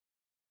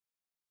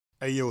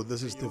Hey yo,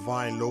 this is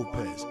Divine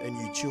Lopez, and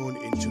you tune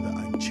into the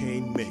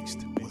Unchained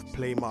Mixed with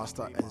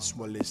Playmaster and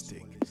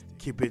Smallistic.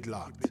 Keep it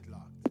locked.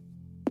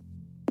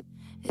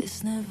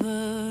 It's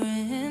never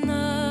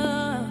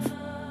enough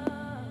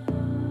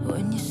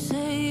when you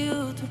say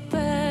you'll do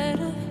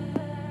better.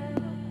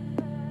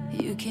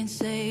 You can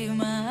save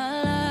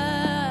my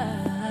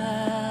life.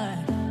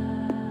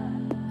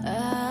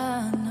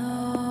 I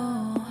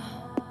know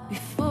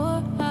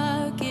before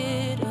I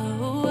get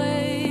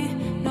away,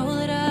 know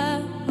that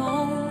I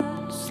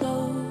won't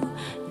slow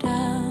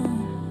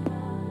down.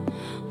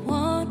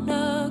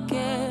 Wanna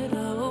get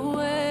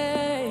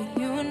away,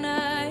 you and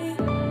I,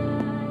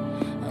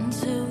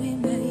 until we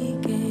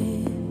make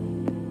it.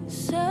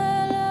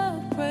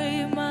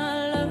 Celebrate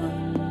my love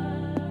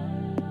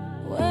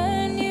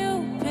when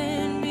you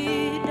pin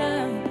me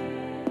down.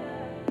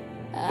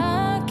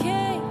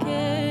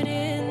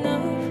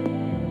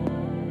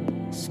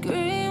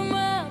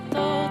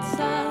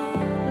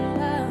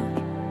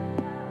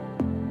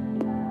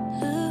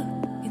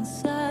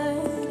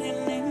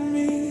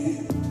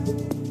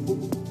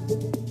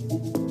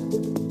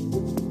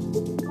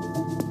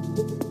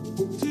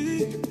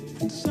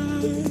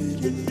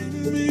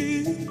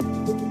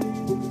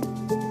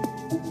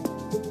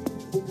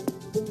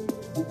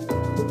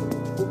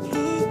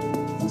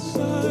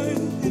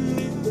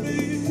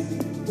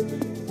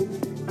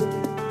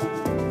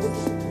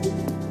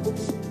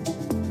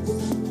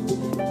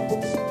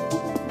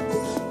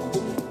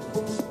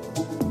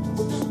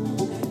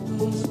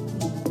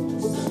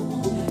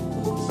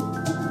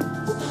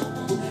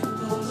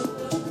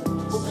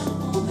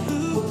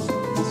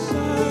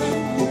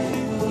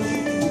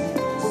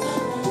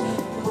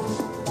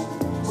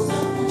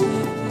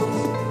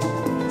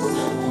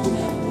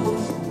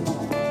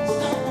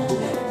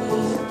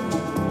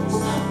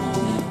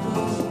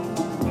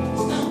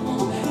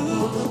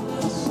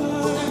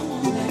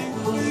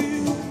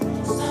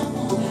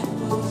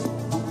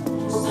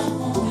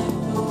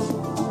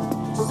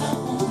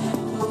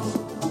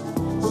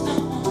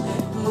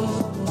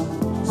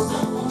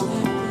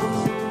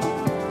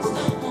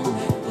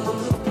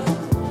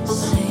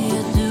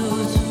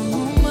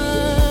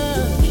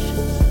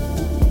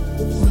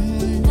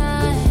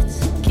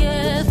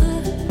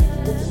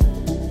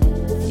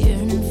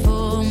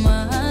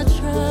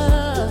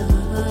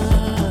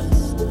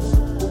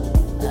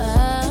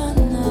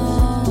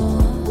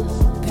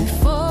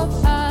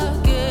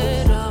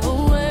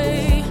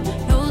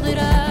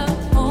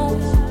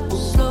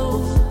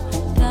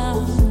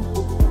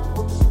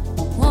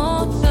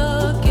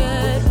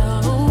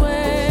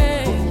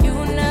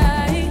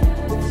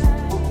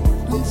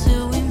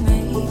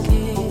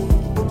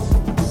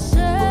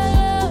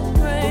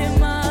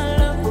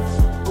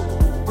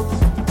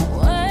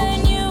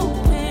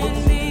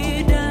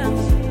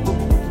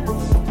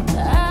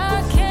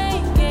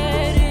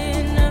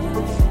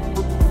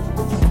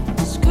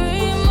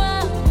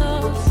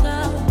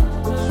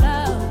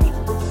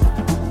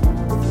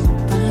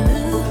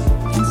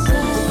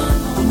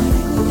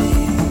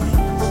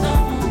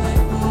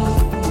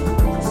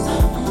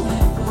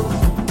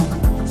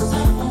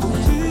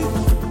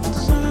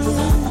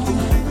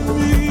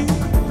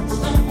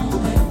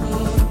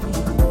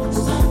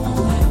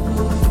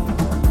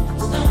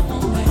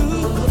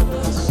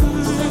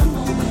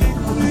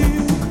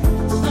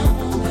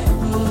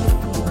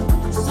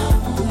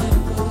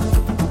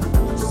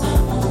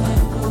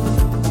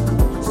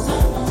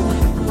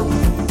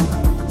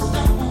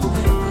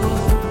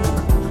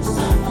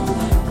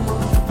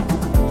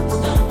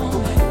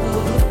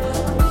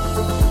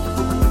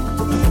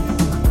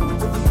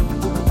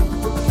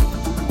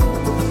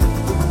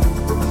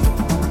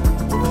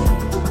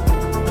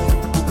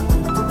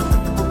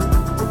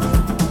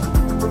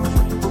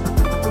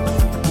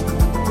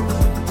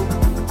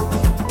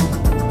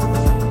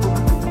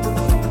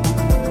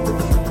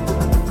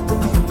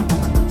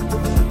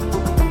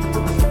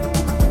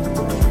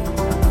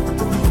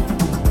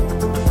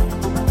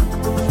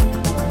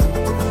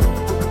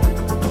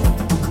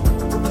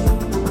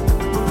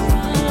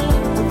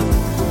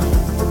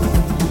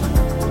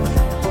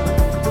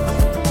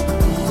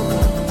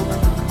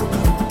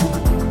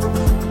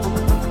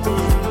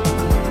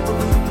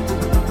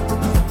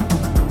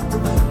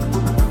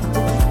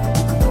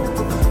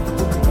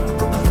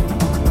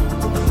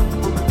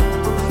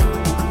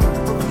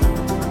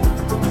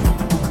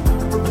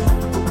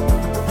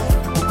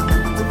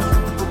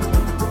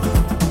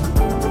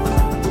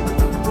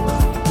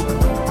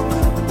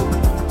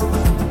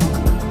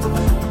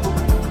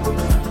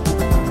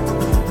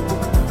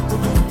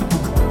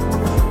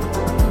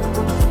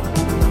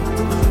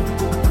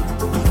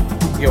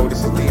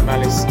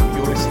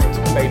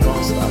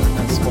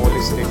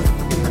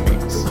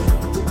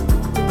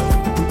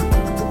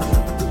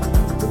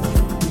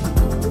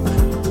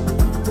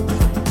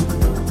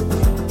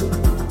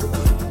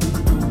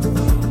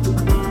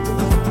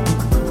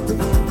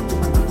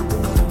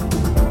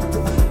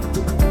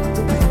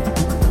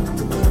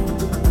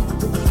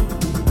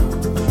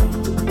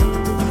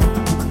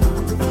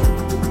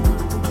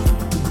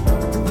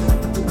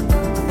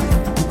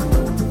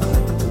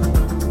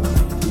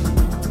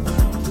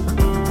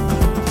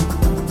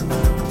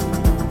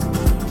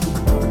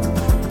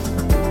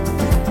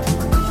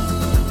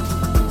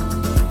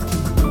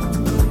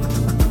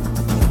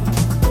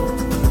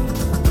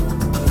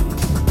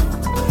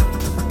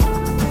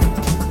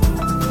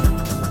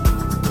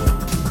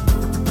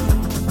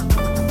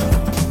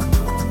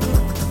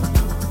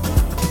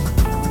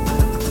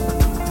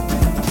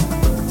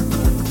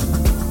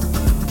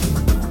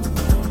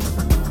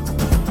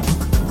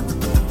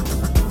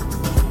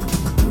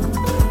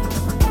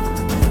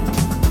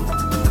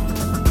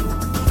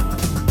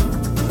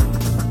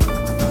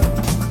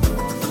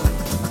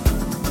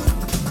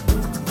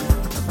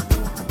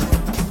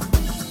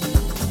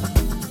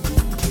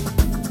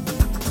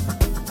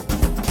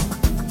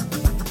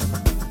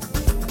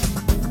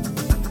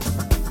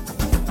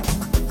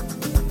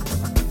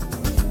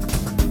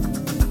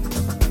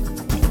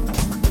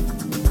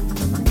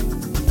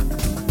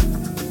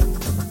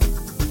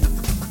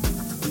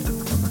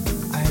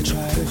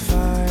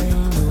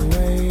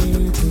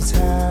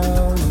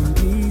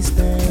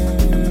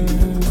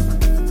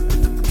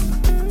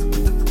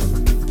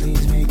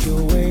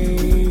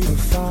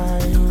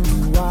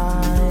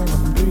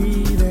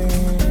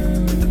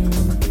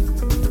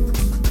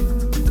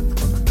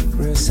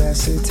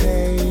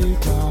 resuscitate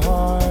my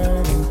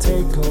heart and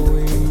take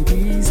away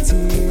these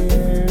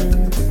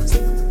tears.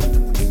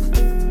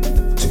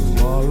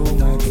 Tomorrow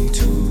might be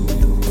too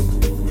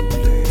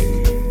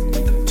late.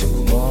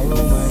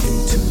 Tomorrow might be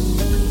too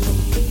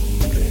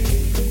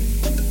late.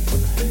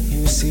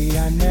 You see,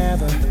 I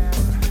never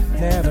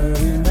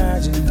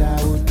imagined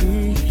I would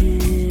be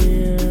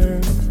here,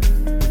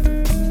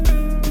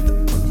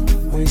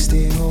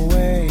 wasting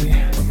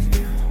away.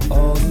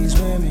 All these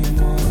women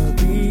wanna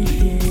be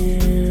here.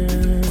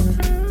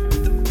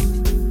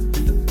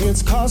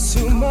 It's caused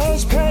too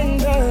much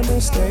pain and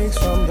mistakes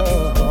from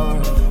the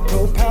heart,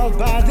 propelled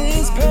by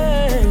this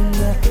pain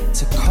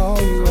to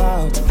call you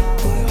out.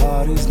 My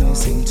heart is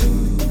missing too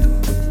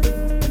much.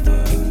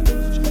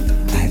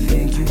 I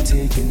think you've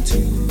taken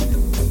too.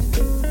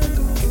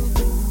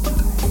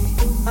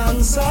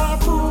 I'm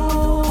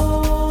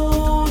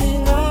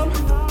fooling.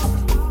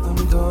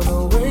 I'm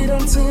gonna wait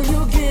until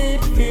you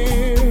get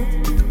here.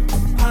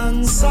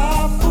 I'm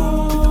fooling.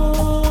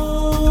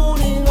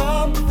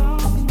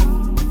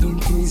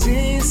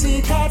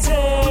 Inquisisi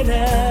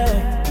catene.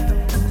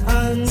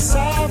 I'm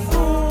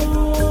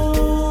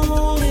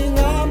fooling.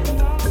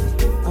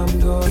 I'm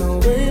gonna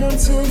wait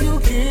until you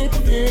get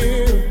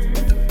here.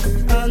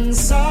 I'm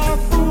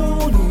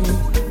fooling.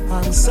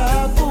 I'm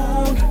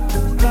fooling.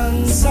 I'm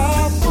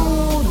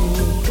fooling.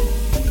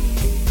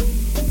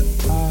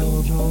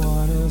 No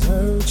one has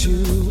hurt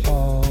you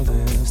all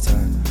this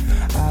time.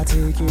 I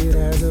take it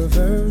as a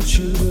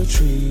virtue to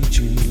treat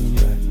you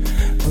right.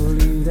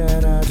 Believe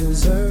that I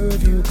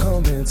deserve you.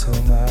 Come into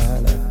my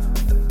life.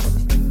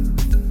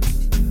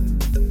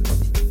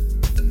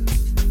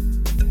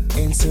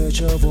 In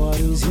search of what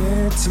is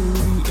yet to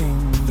be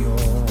in your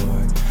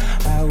heart.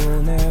 I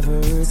will never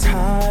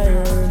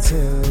retire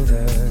until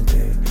the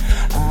day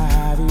I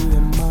have you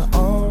in my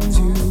arms.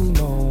 You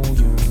know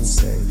you're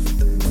safe.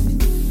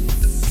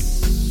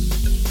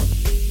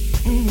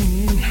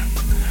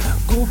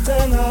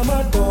 Kupena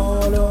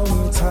madolo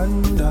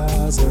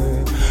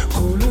mtandaze,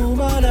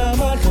 kuluma na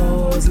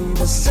madozi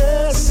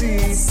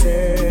basesi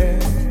se,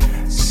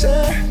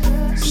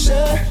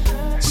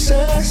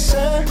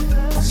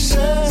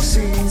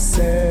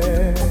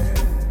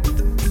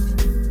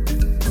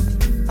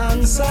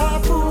 I'm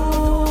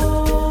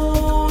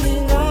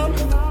fooling.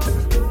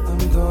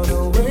 I'm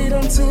gonna wait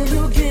until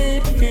you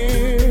get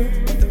here.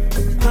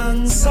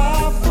 I'm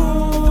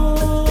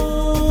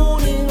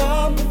fooling.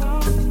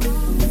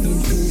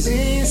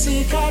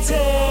 Inquisisi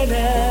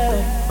catene.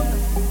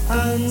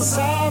 I'm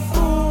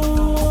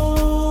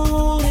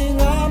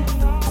fooling.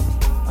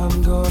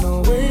 I'm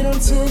gonna wait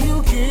until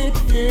you get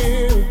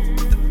here.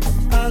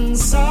 I'm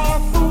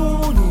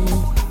fooling.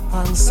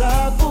 I'm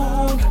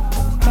fooling.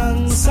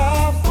 I'm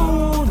fooling.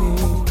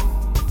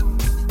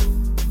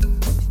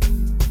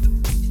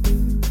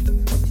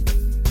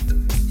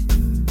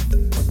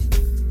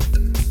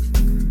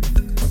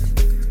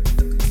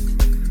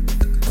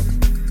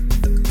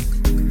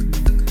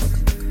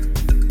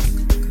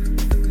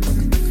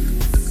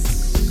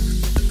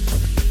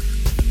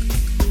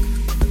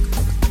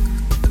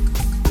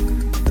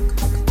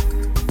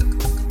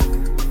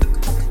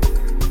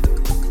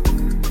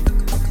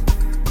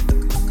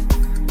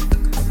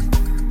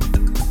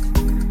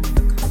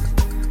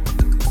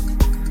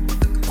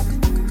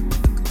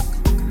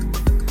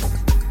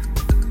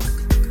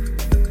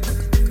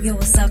 Yo,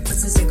 what's up?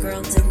 This is your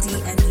girl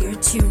Dindi, and you're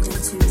tuned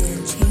into the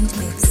Unchained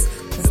mix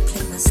with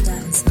Playlista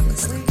and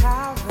Snowlist. We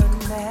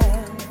haven't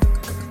met,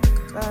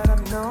 but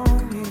I've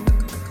known you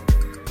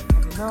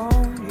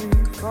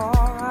for a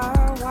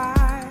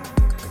while.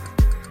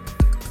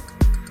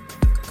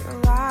 Your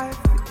life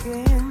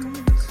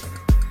begins,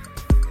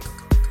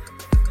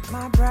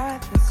 my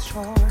breath is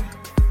short,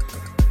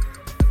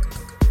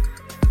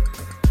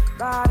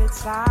 but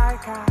it's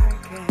like I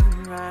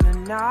can run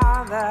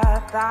another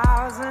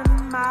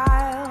 1,000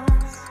 miles.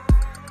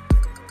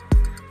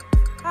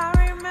 I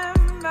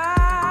remember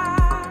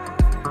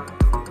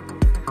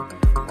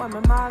when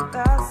my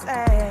mother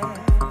said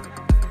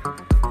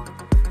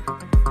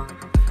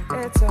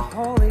it's a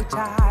holy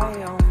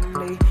tie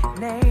only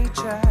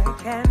nature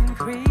can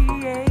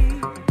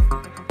create.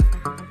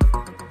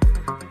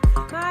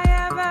 My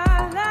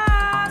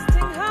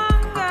everlasting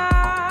hunger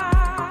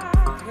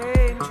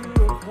came to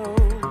a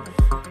close.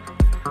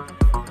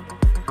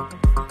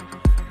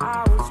 I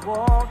was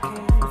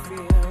walking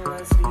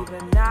fearless,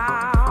 even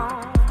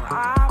now I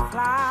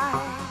fly.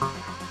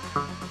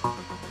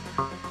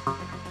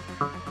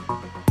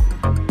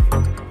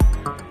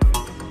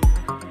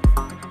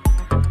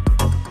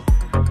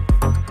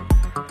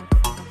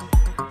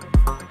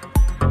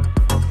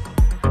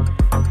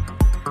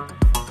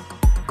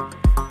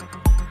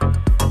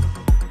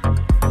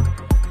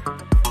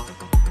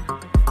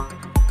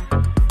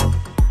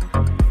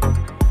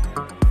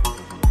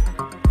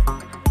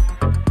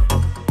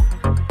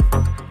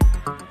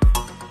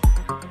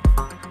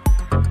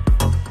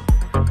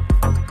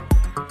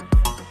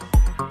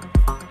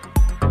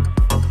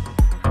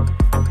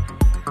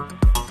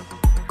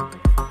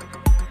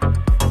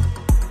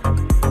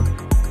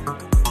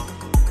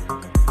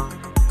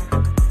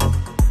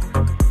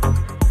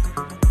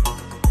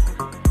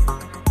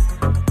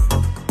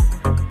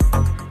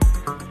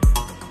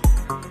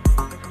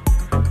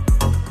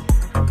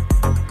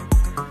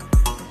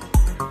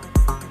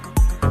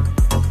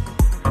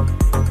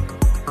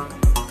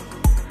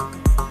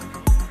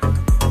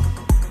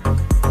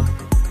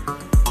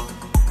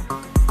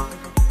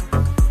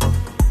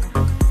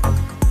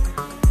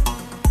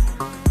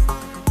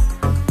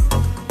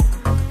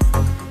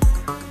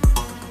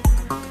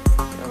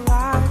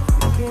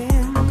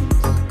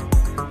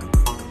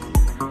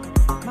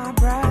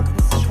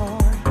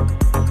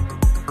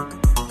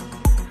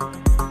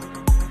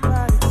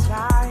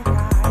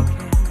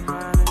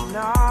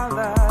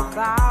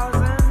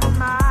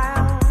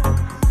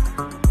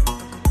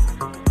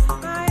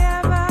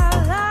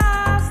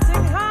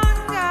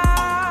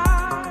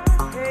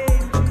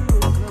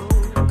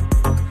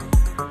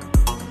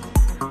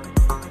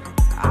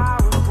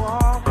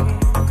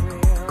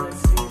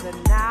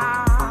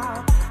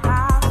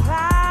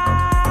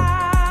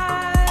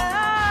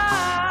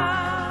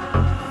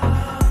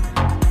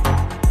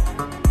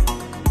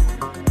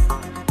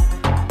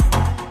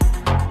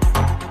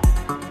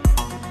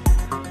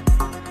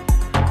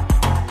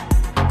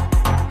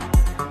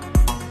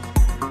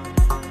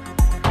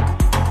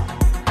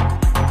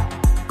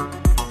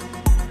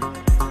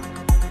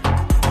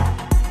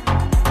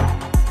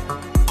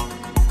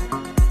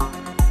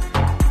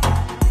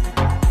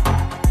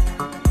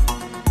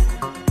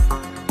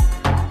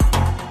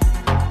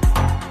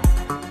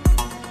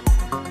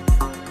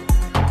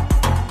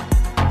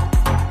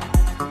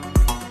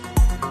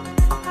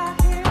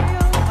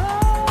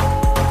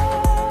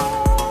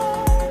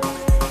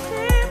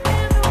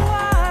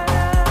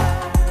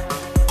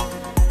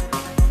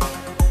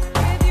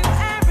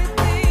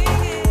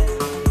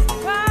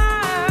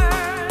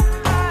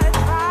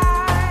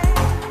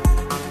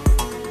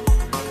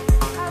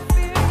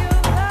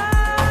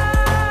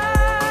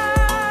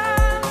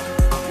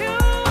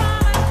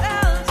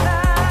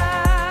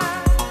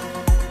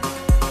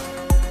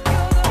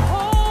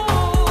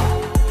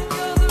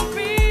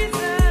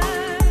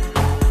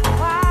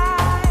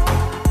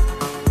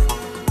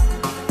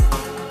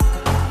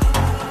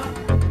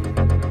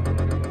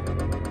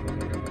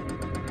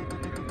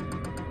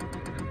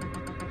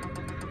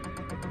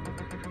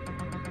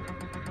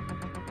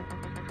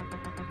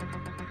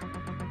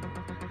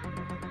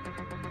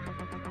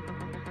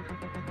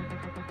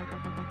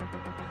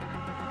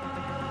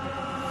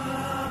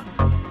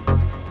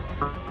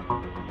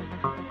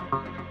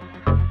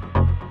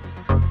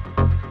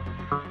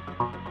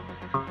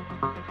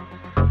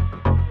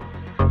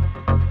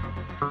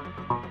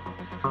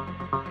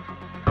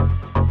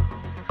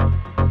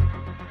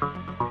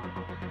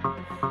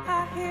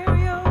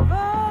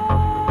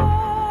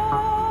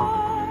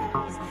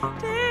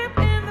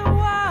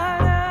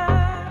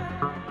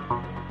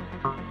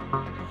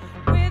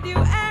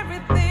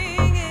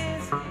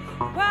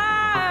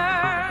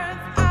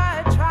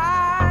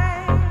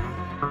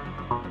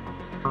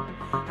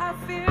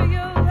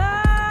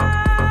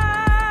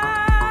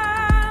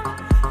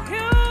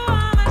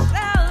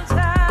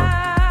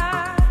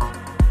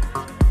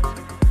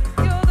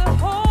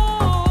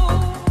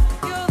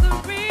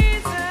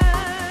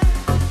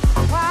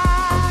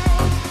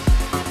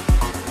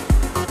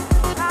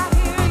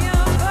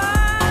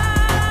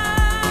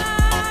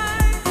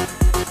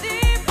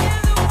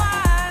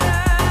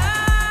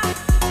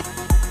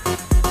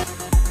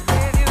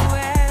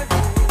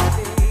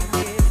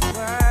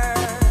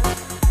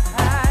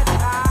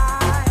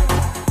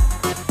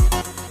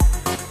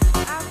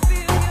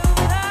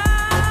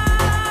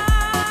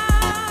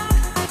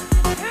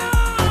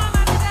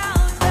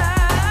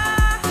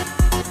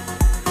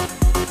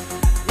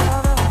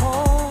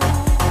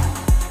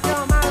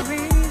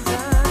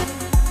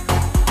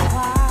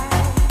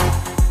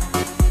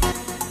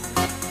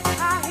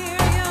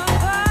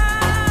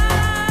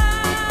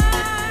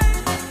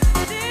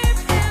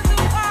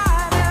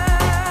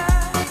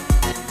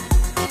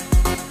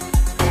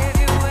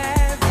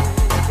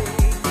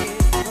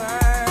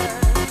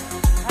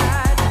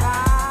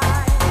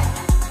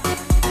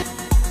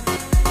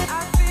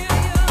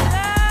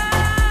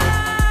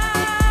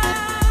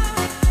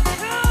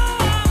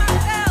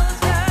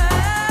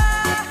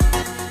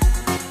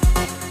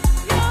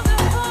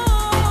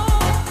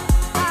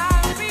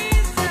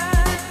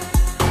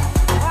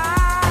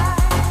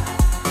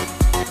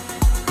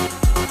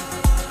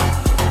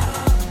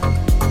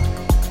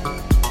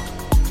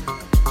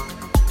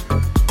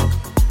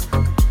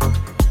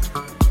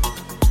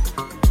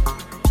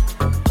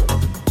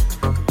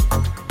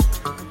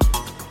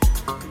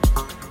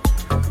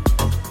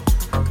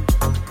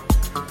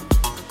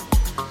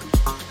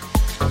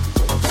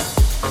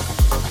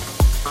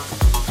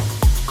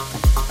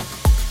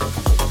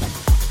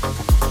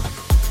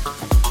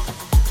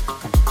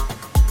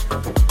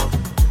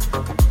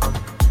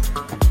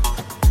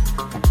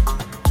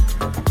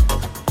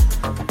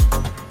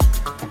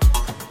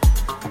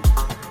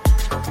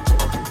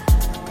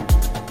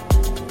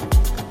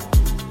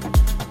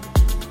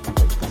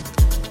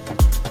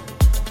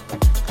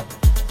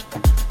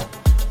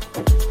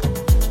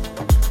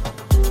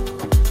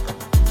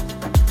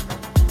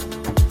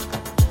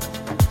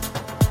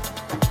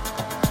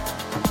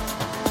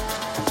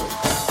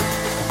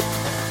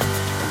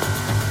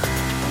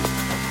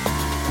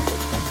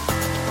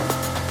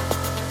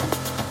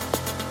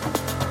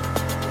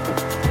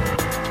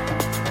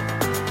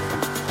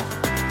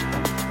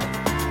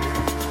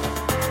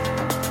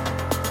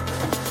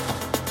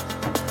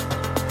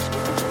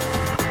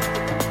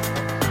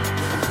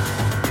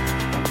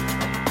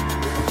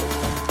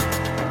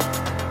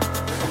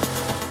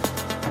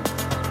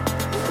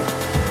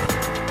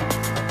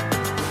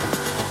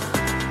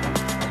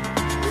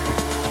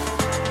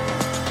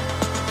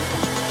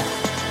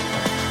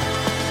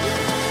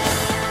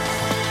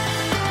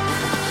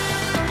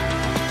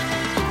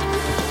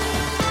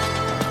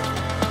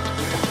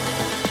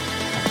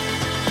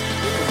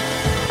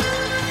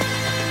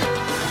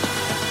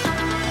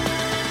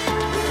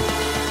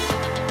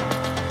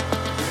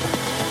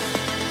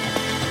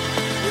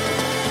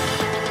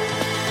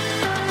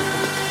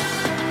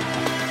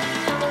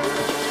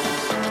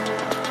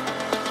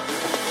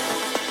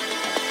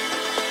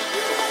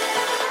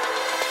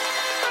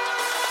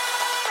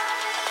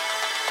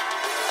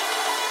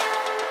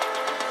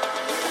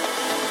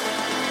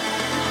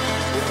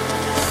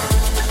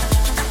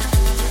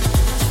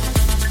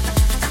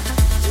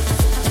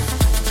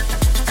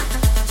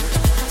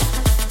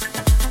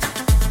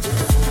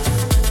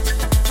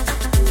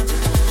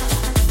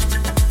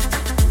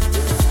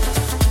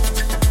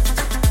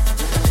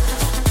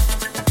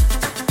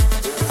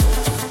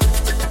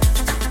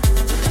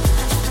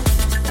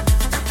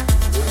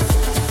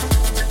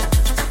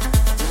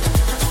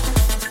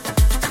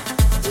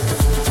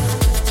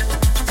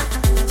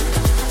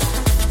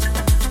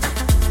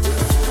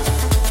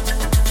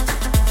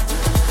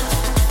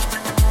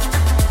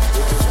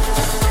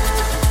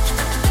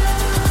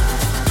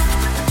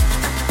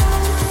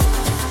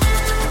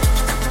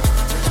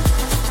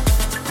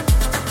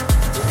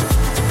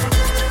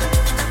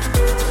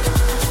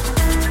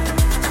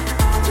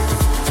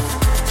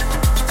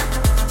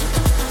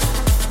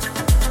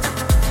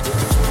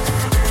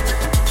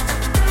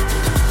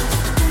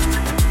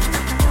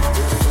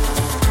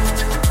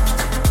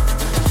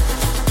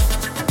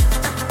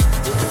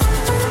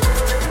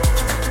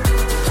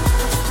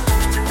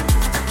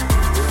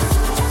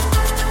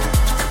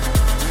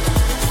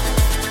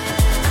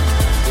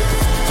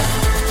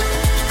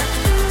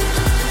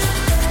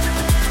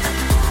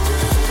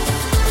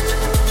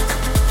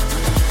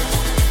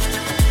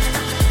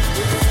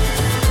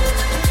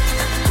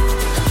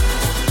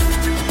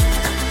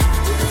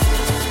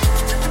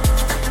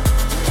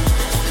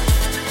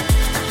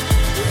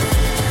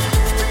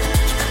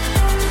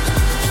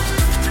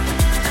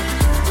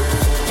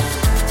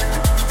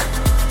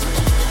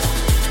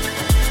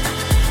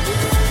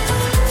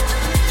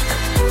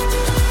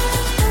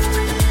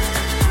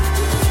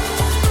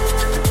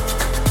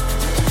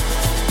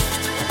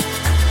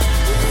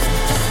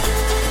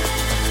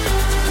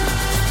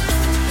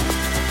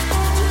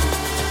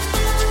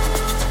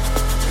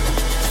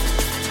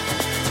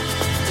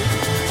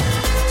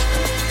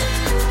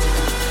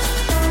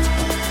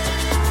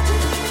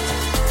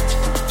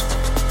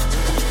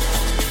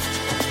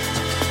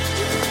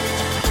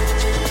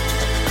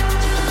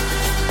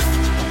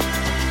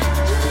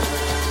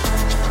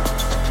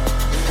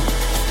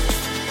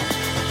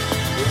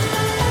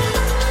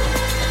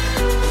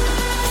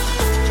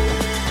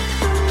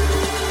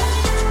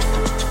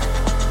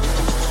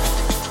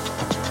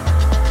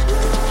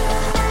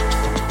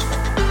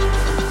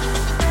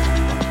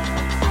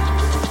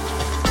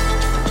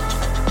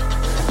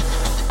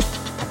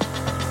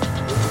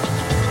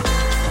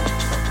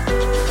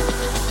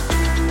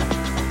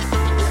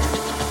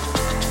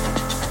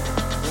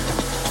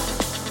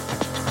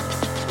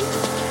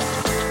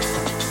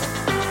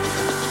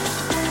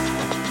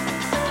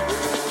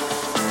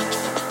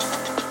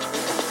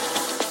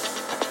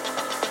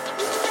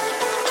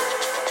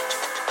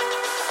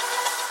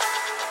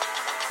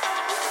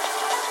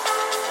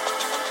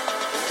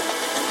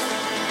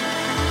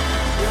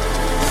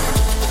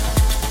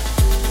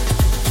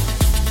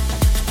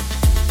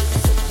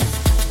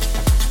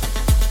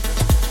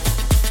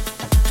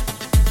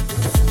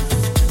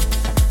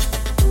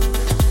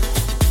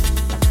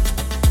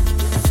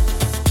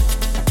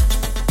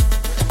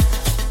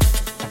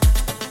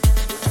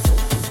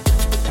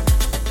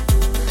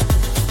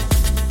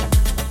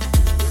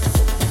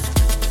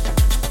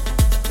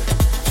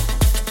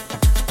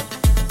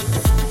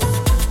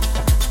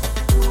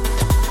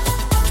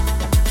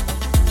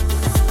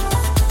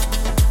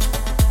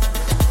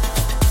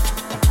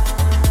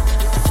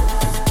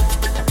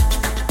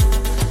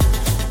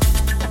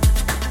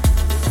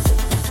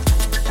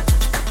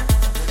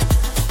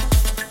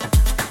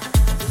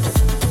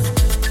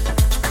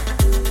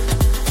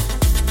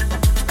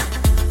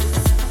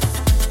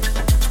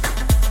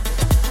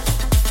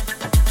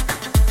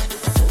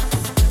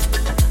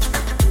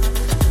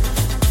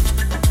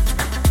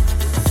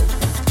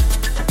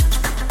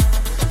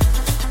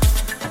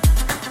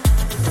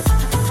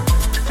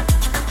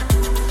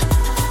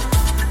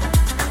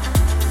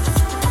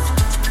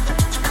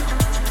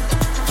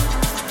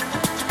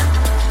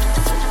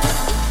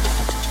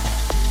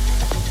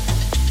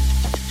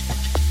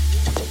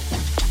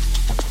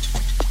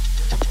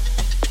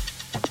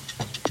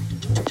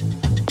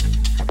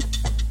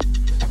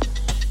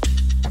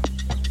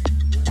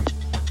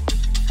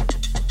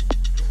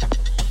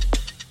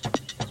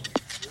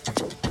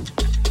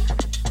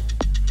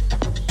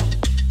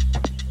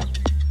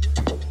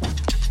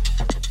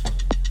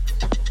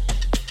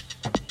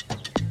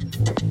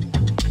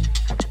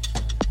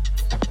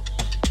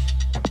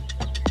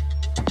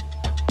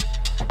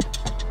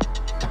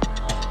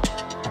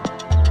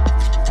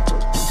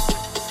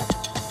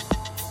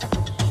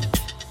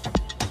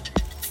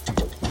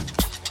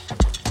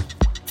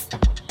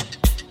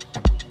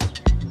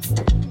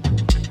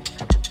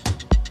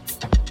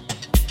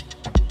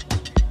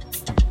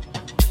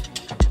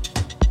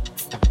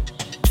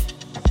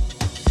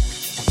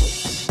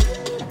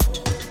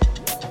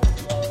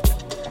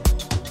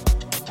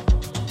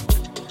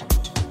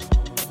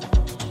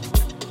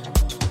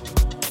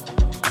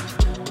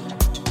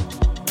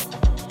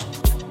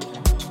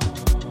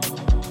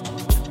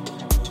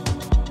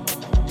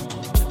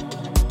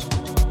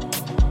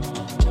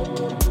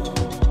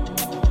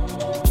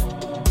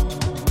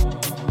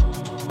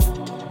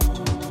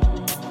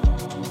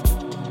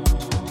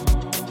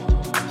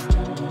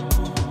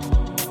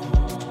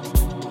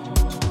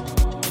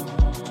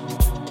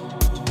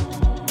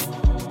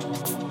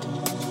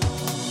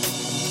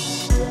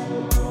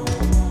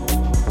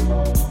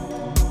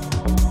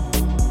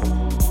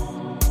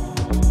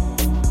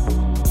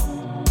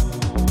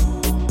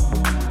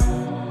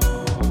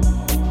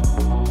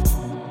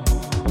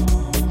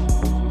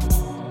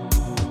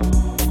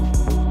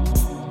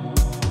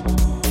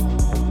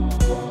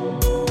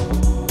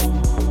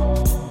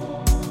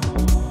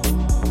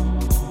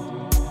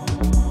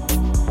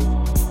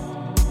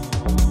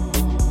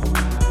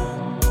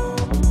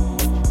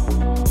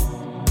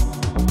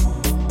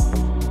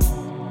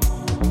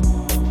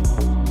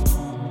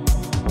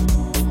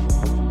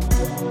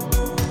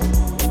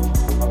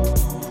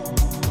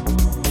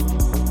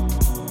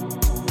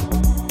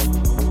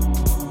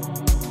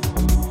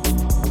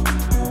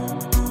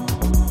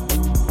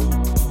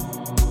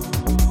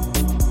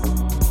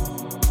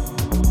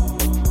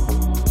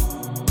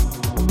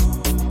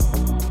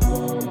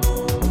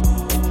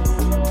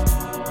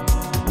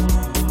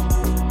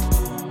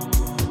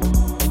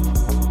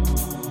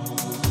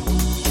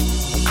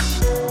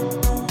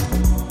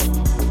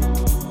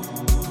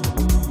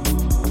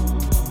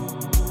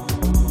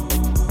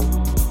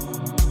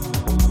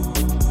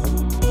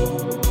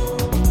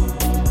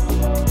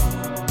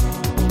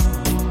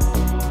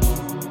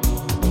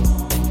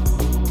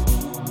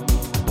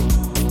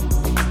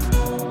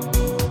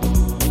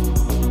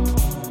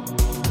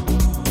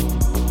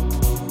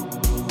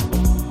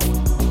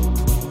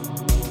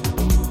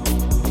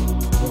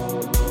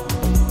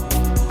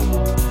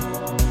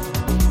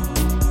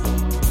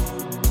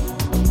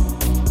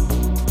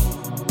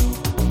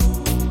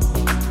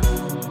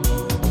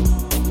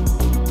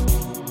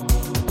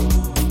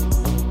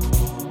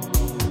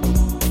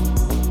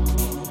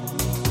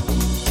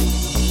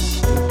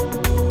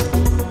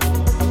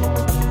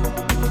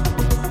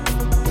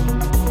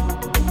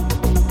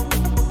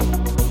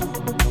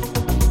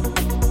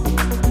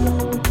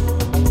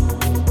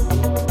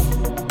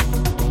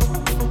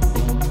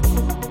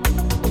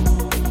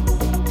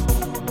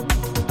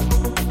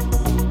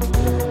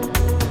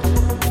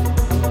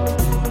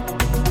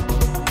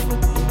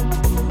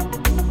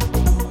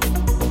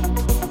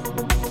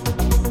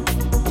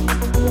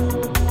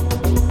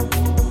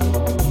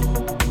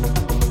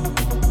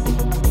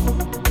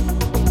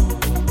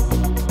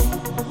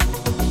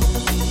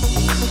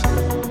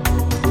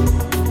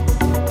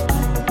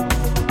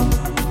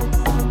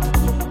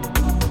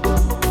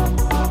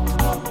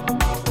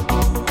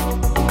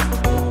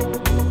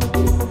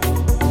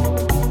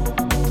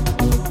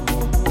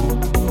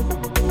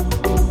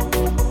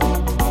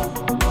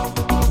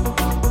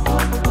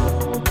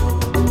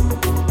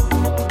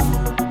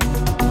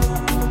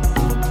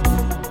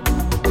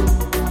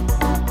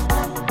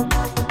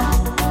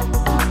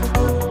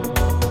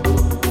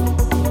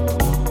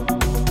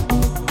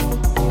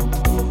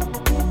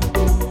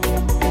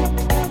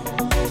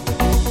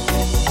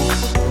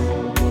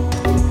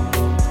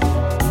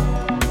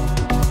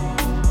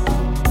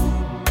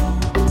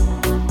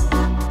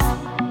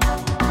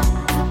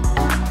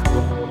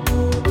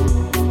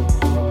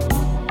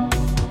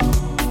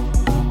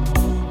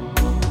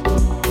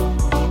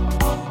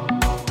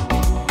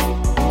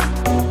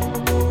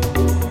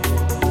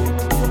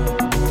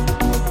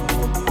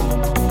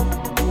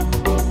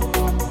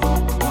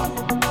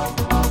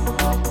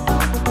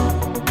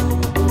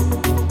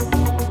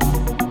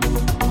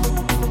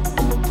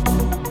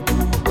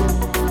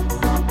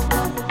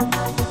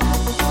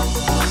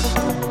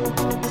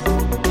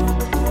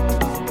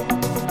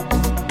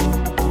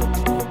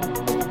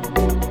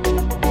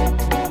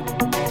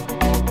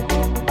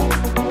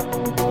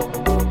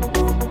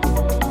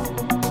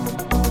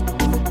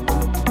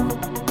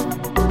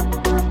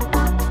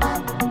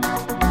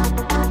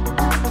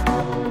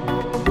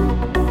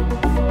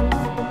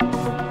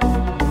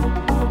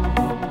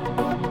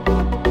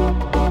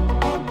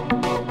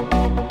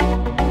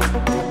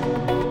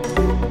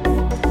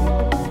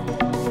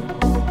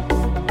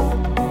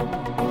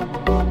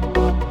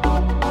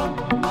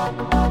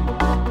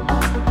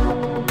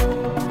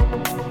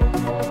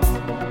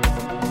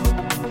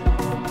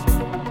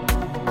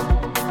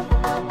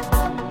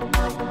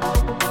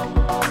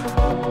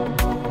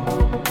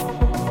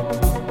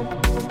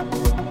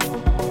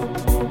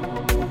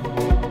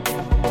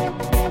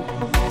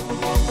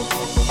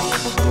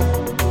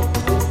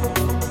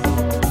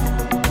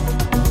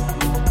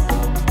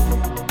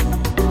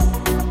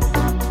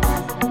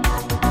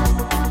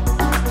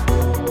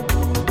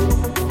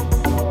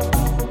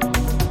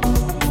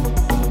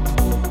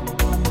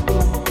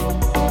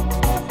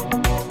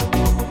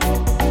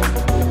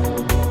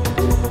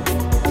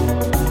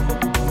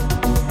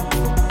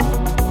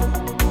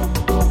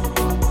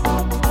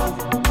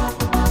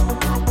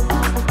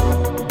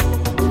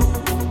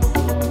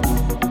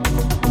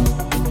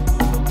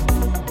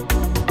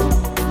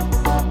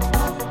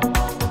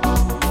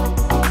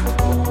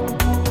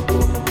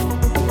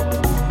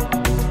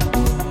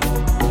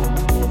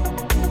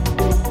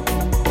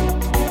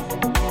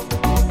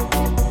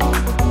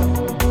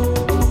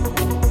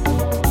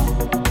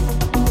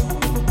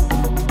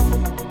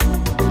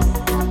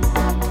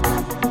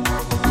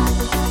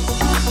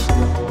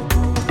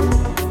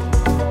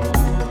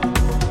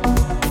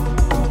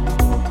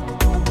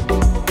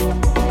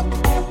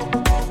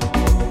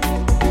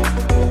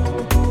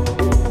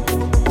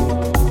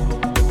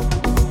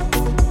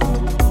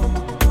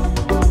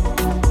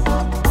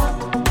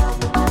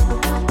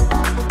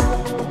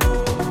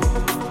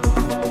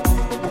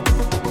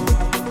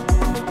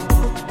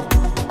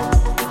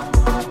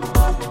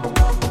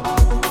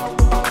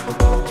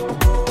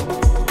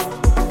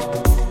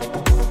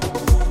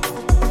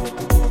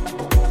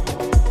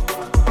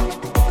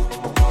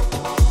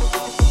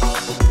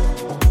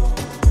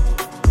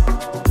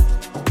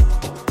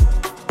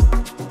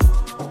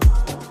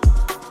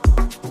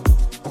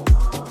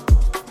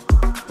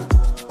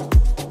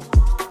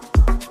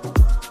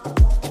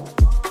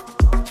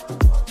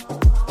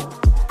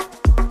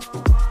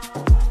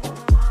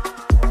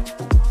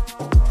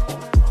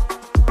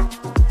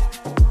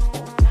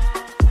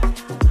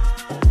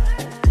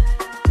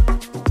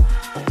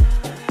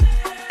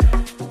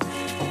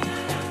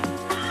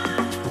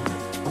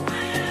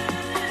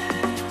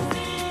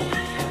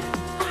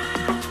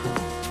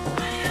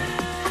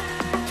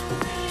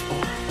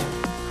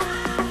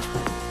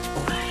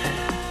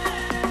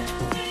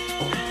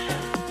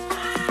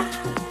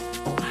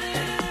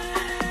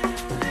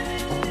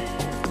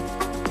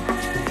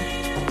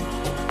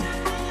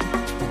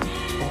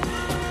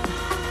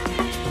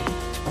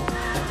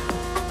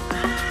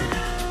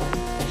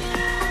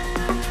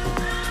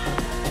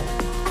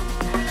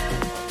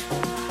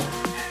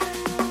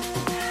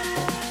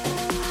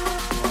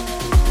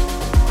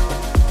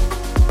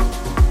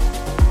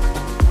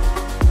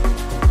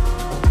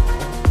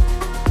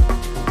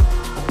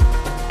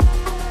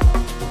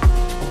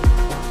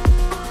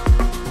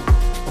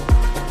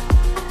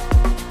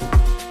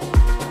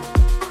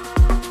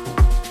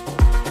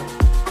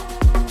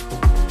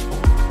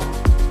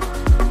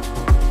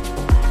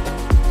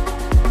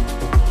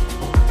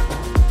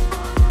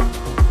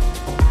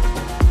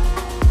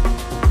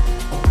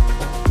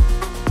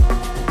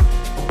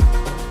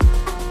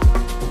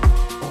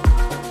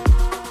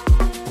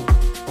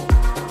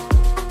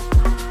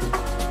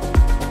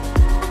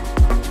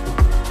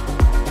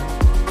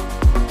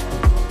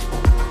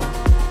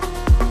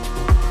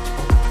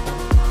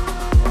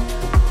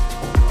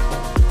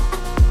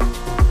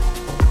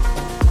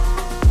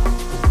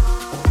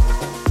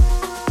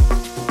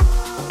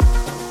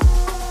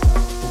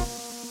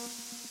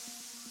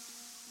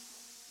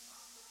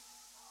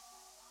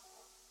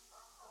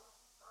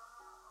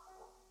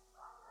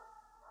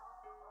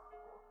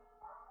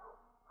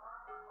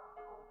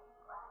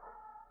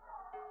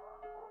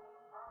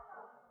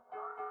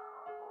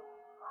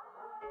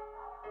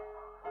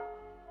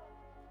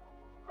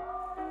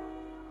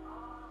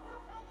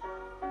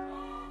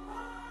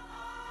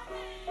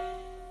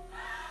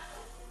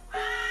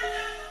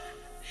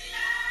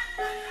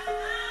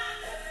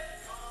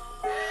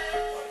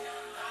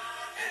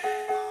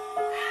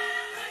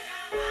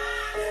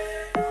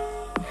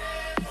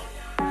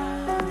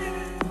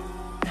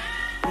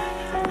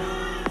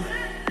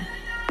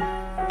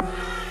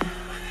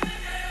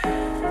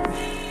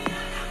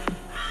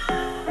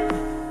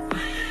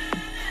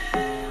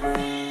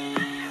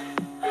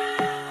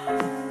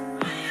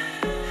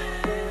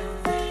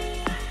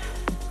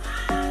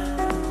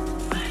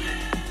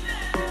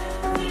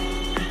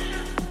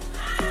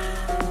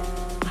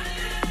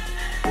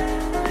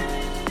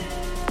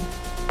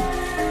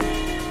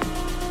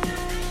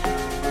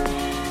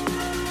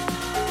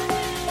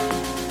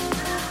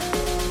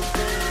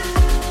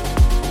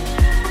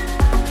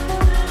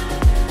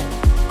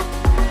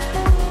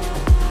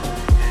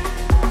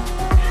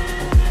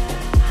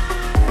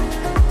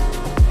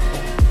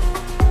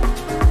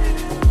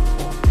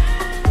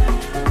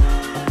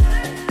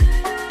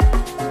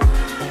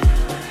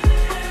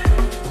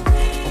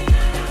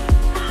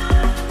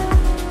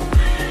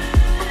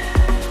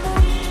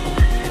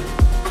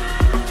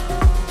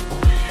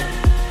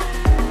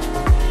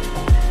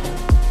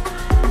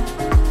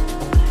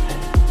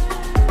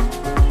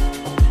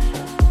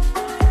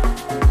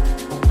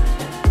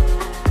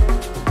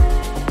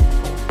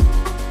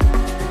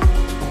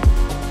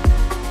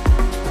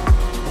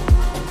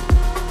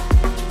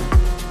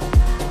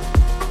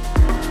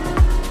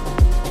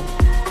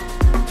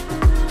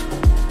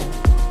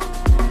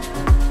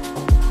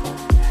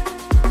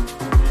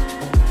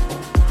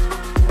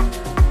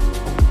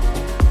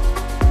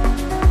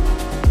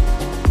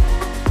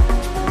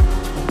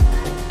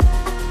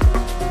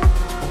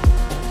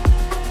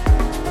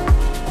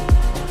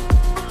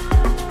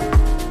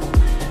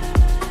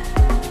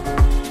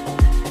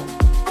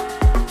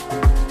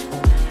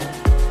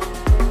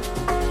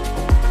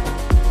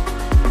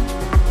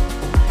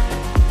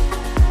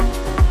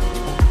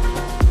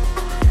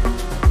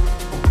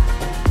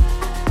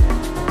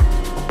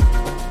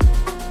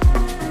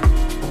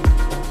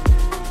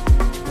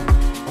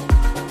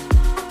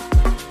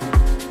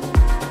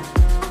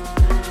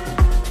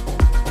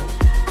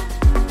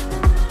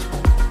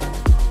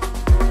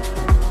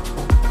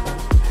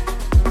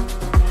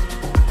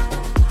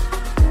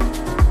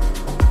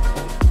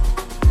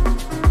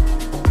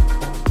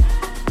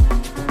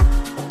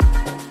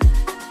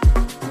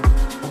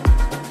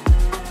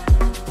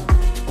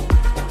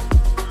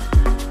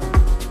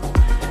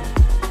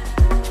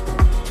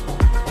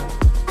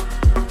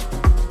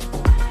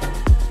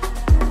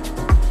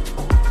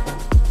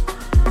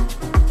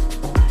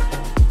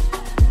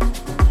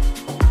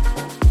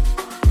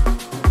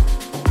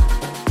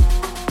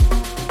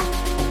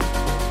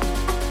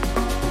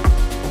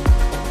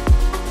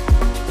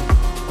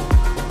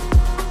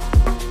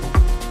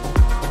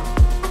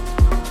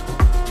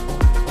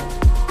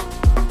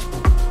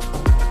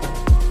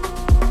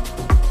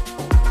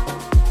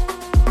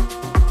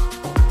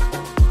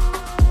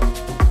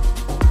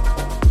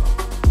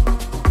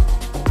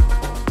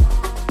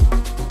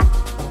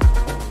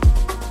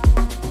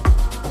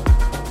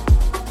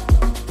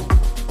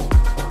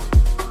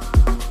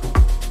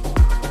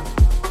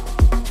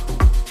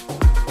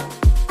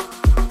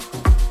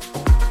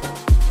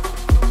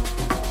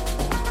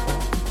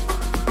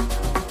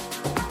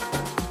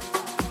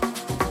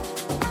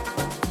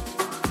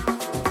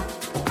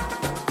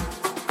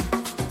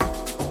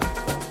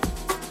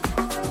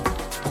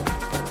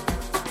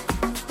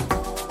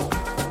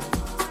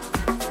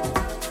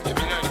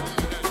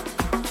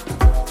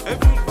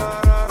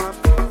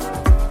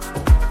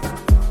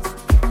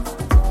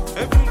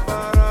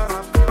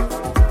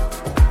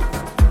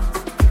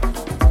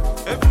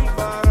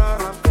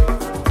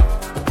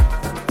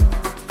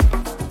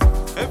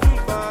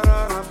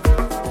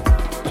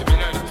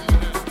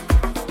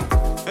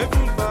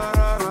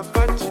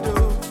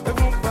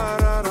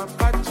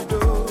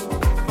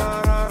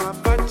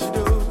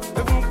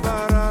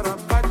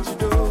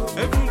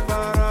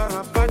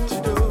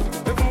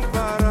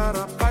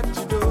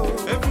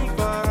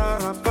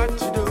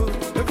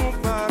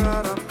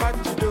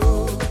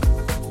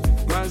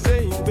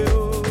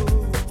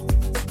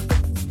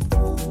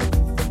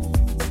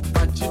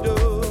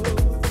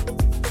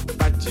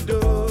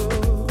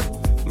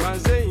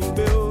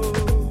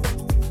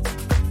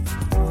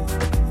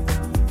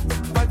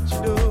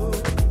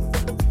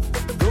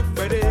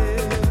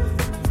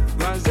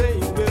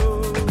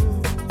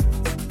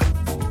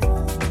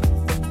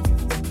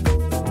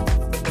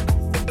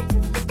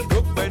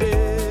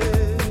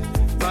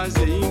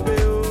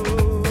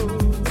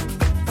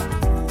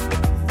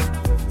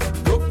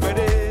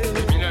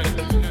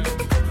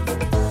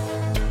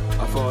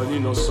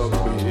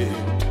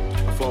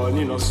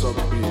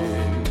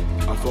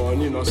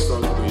 Afoni no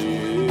sokbe,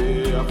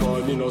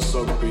 afoni no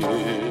sokbe,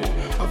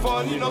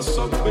 afoni no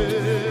sokbe,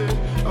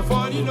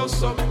 afoni no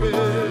sokbe,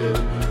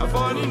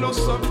 afoni no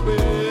sokbe,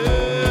 afoni no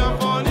sokbe.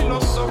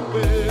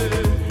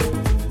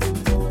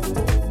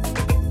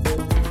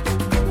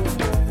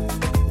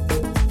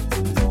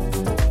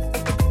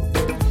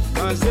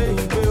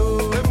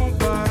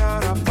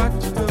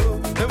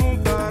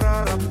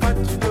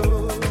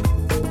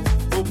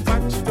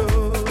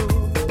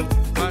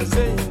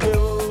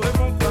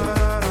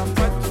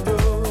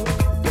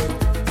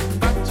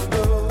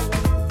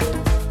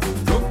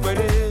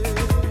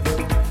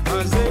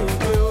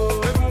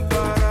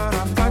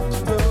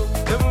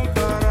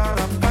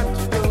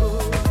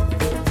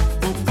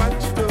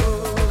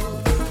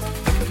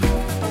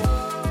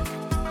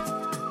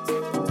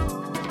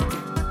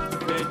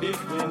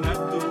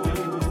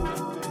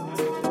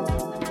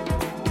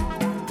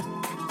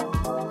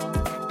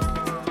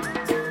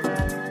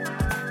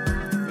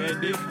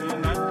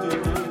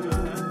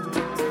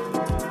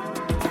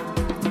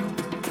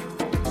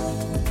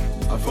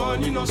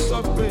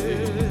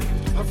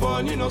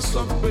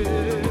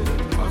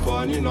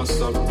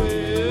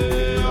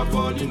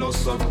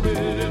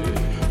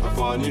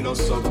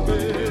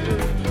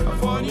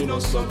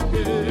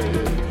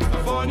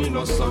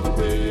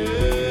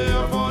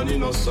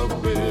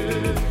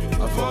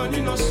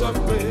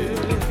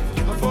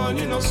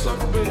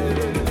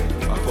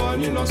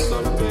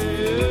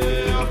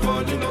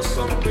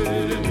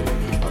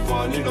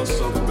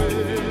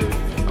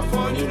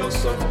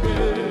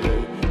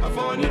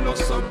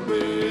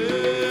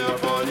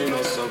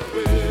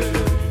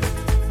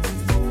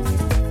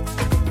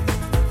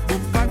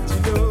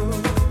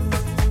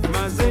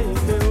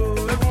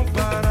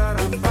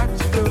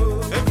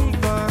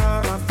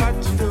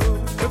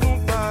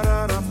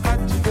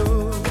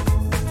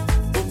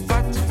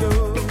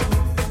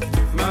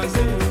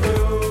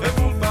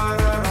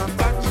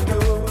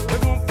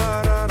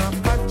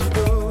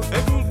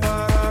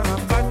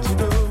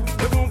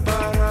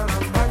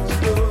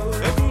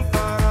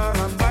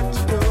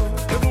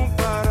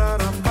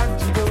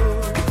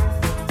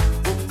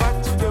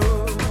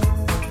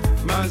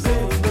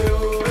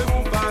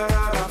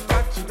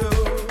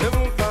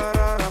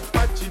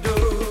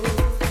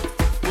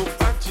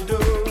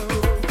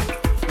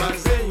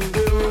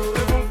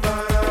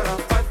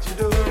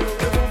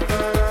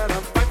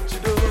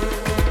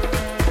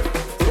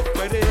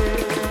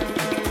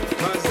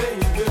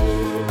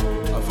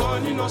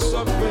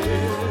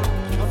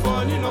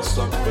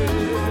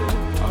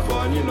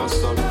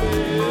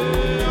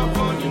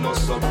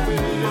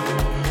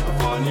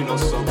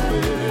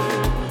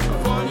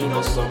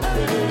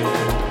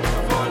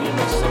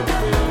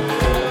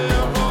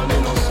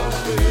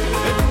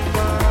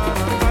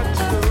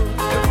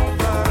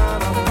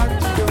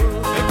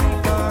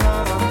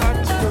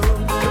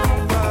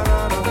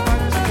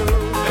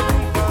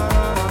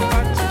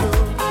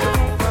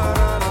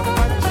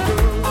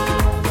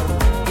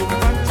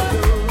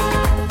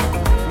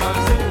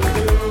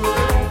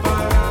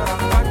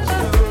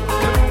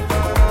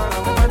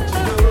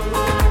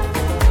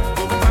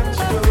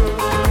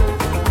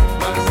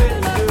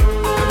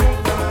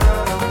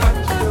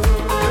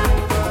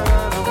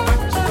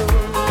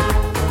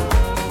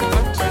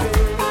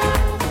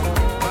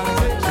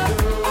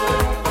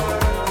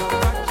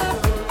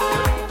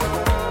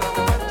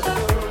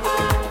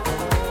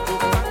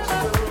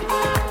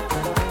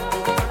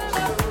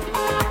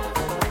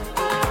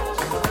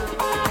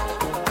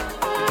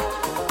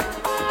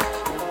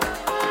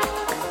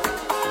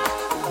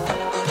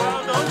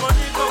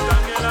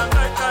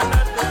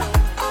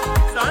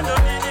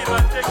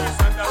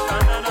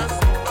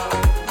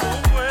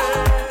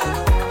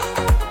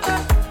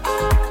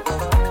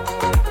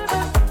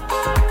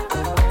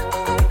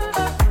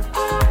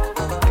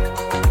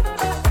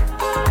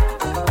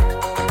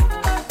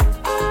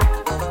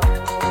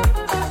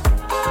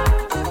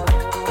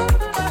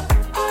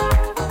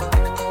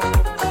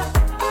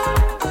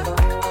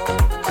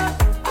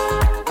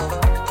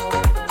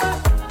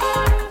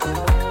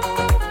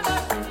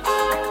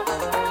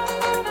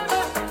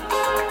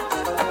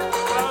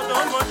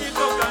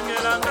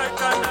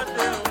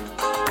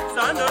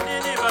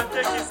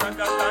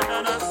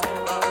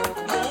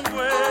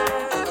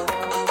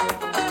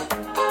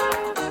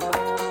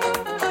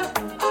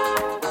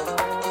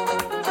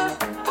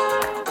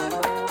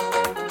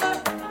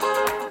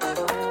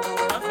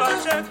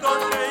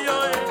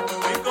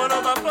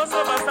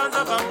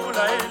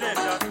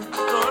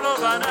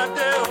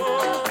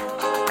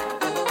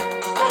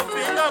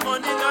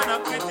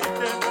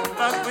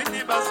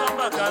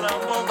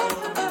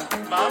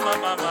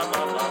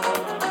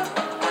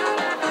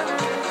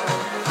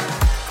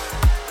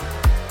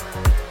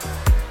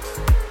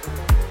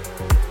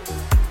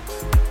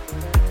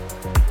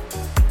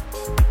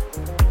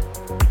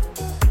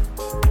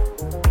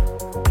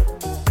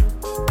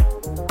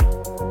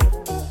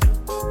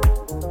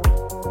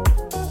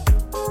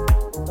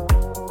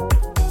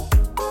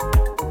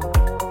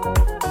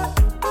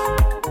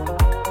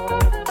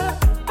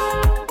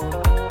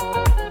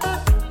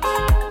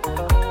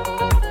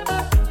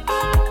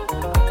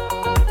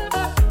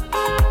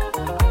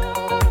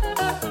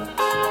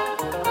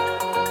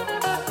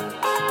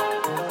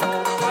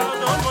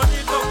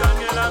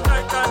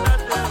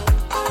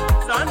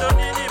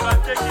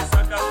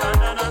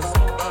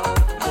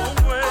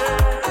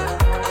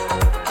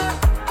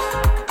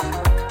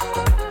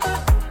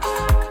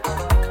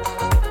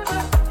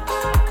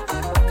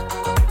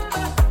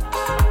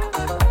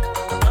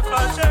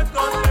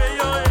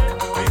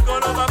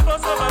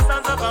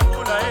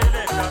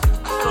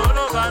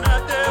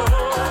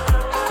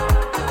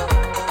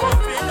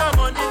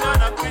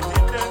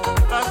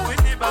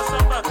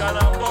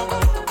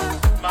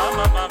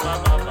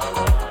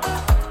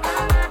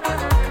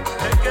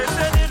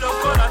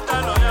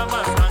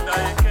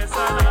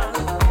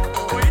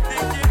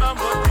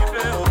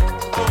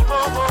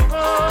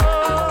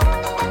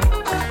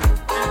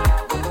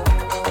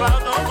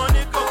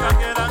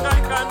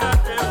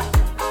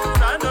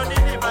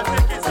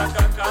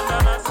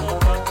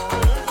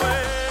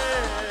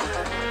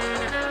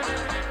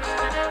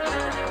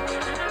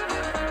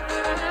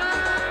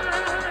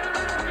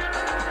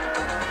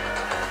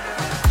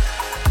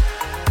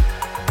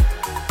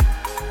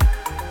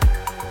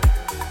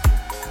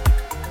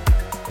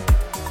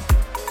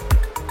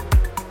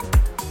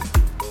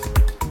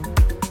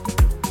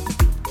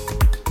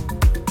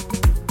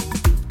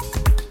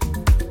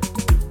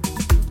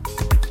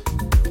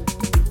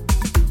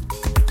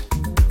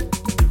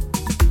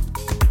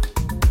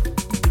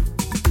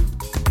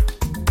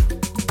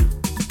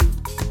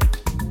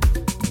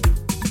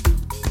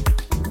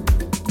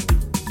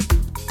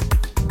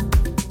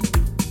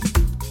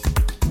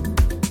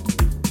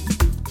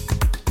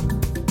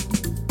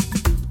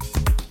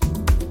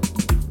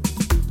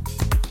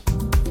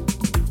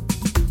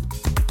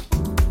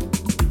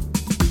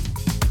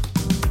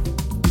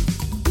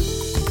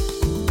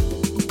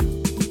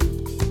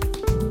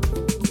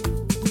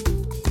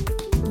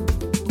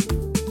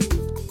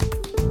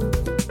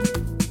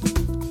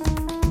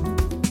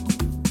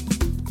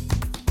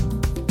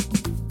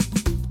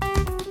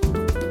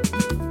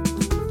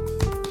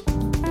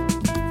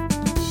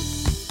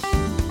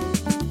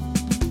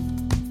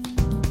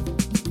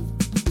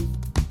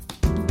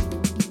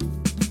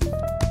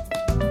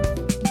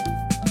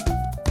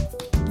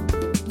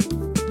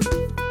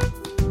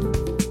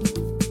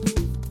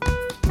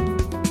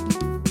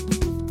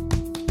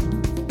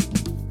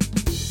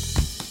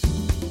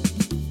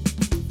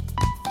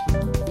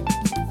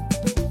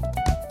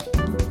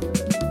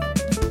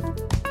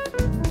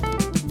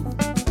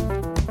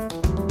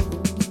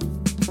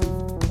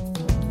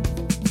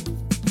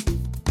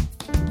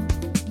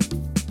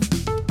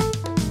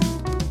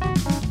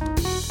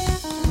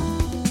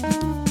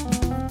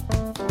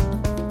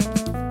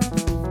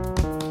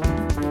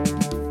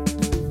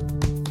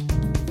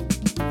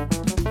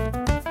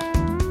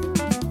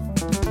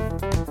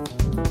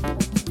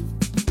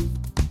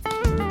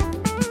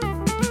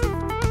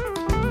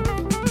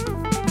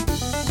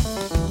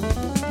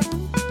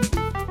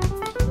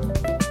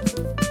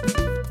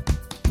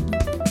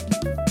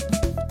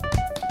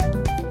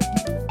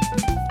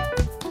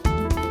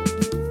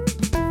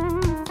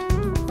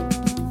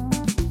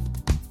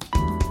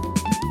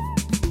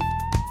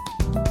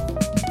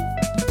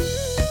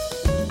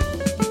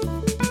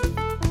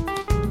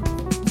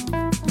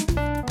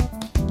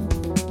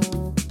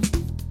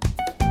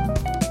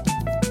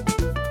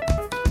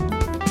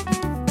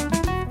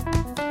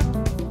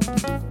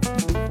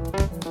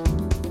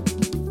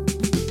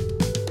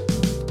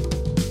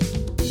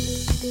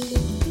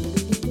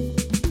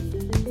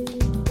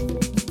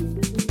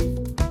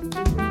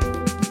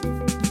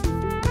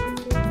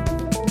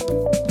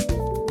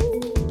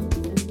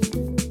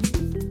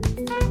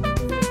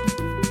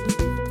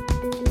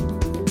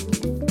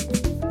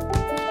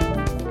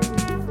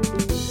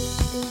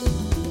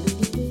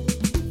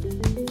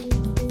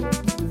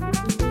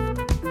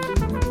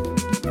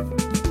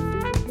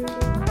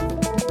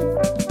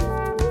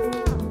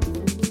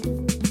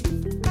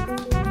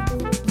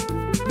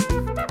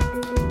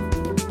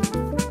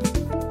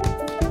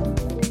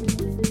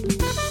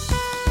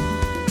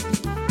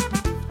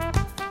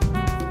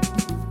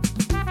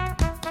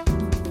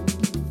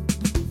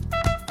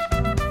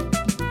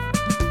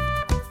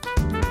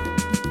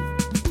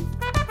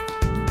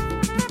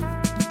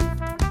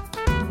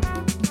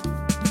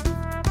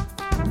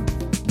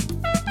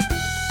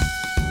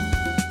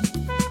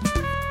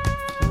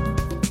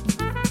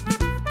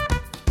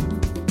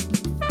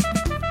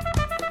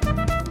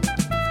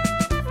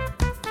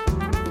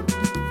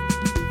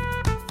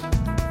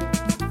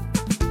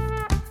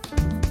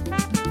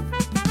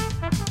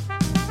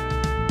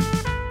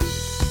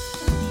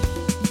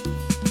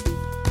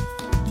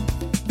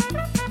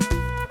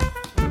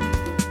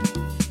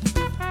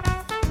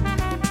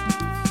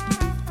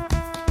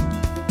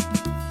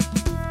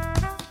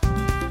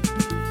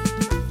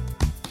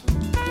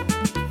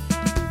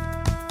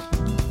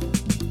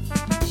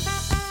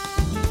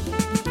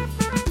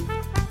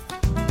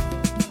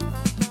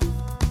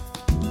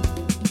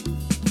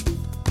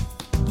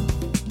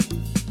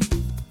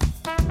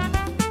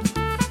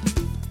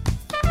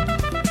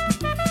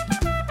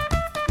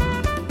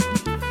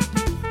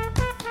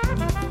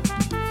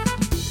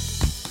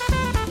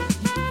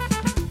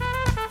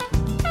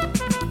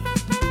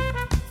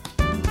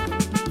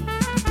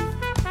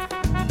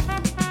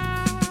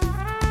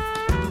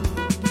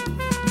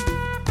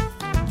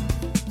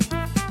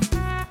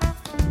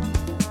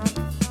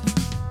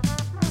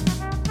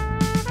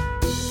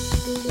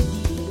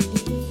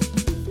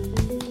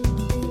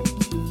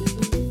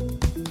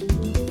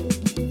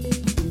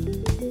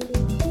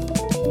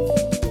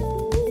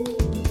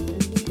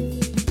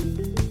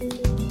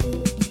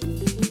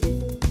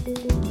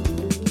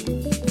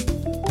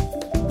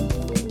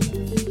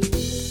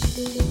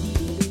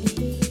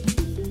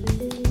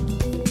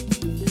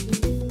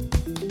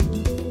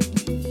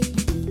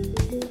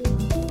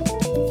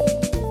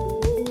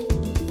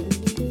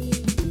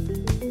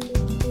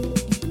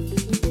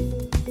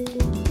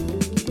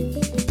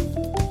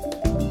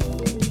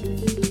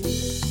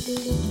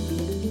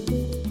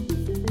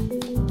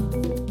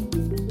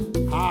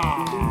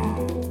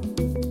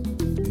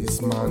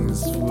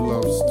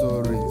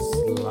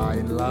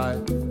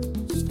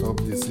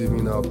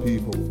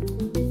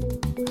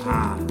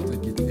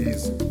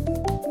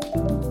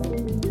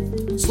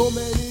 So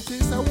many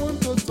things I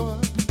want to talk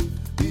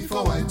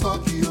before I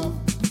talk you.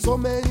 So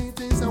many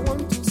things I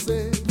want to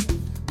say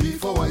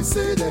before I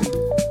say them.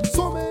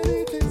 So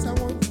many things I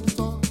want to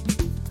talk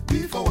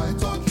before I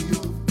talk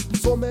you.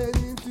 So many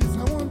things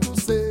I want to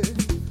say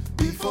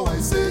before I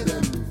say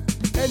them.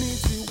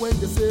 Anything when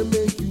they say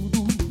make you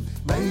do,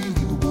 now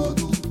you go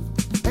do.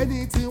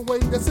 Anything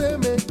when they say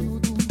make you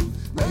do,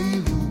 now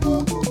you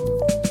go do.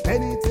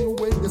 Anything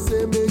when they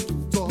say make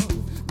you talk,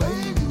 now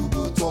you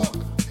go talk.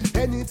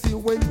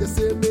 Anything when they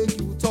say make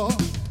you talk,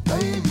 now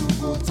you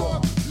go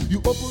talk. You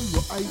open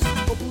your eyes,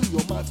 you open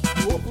your mouth,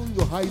 you open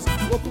your eyes,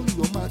 you open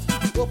your mouth,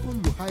 you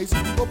open your eyes, you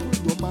open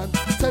your mouth.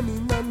 Tell me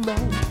now,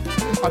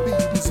 I be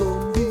you the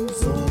zombie,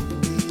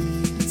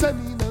 zombie. Tell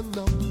me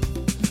now,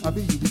 I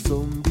be you the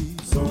zombie,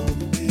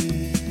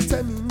 zombie.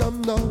 Tell me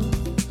now,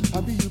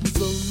 I be you the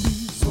zombie,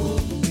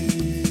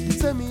 zombie.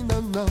 Tell me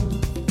now,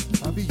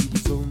 I be you the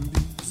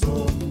zombie,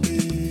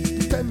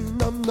 zombie. Tell me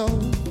now,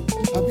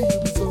 I be you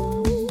the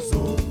zombie,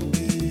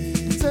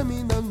 zombie. Tell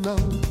me now,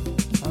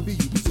 I be you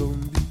the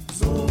zombie,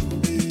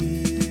 zombie.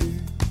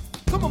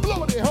 Come on,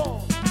 blow it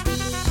home.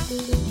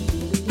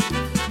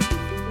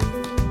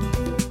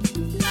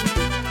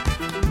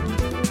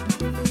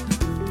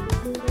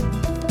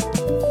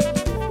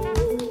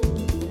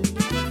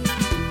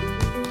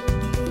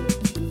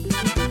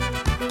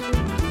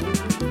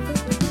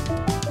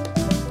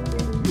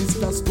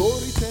 Mr.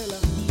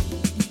 Storyteller,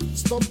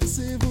 stop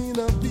deceiving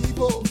the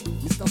people.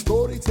 Mr.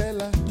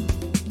 Storyteller,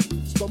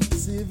 stop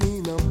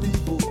deceiving the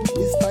people.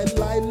 Mr.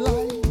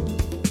 Lie,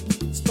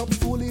 stop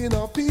fooling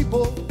our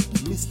people.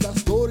 Mr.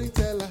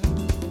 Storyteller,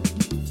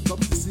 stop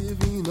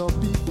deceiving our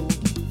people.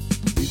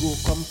 We go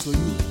come to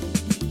you,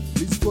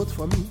 please vote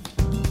for me.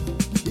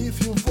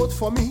 If you vote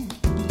for me,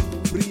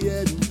 free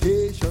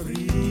education.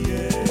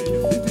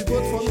 If you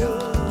vote for me,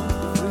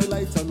 free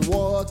light and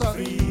water.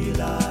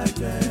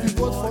 If you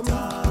vote for me,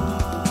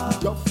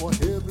 job for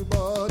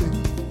everybody.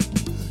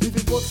 If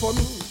you vote for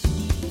me,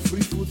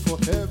 free food for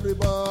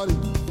everybody.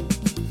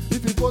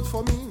 If you vote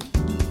for me,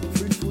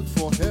 free food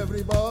for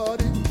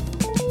everybody.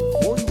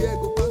 1 year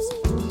go pass,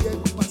 2 years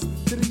go pass,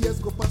 3 years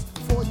go pass,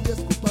 4 years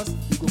go pass.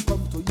 We go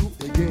come to you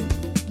again.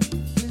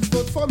 Please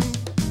vote for me,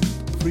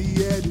 free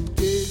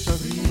education.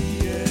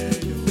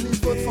 Please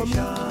vote for me,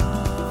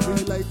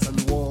 free light and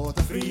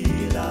water.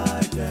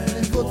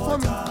 Please vote for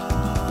me,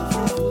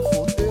 free food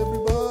for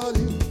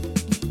everybody.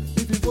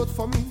 If you vote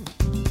for me,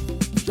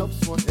 jobs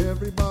for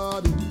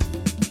everybody.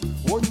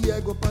 1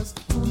 year go pass,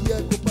 2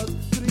 years go pass,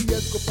 3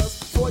 years go pass,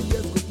 4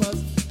 years go pass.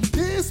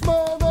 This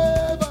man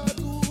never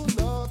do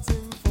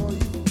nothing for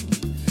you.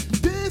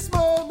 This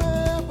man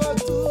never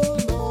do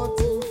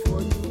nothing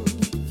for you.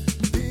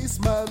 This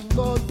man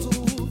not do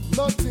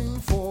nothing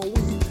for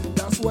we.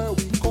 That's why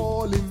we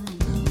call him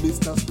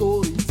Mr.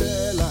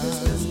 Storyteller.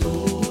 Mr.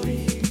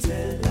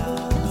 Storyteller.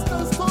 Mr.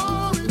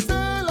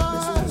 Storyteller.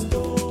 Mr.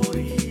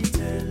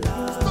 Storyteller.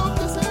 Stop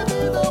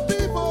deceiving the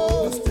people.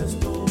 Mr.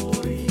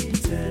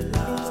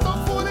 Storyteller. Stop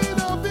fooling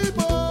the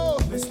people.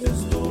 Mr.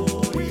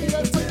 Storyteller. We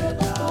are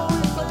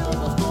tired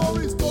of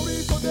story. Story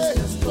today,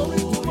 story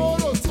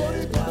tomorrow,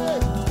 story today,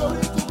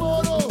 story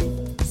tomorrow.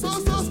 So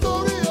story, so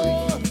story,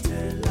 hey.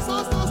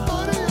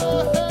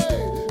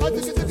 I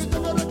think it's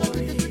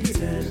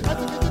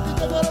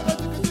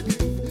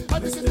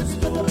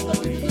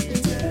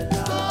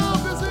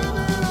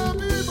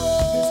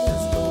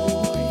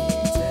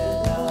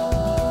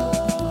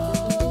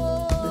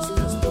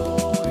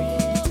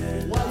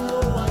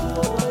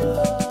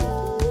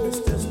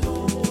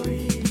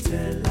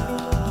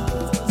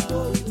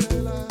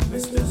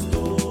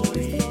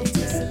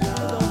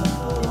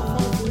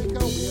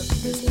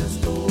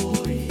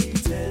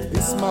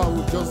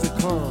just a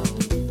come.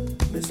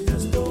 Mr.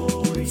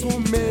 Story. Too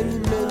many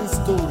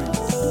stories.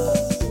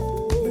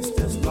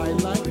 Mr. Story.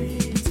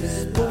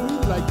 Story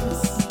like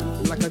this,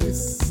 like a this,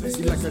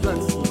 like a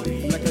that,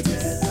 like a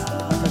this,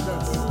 like a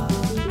that.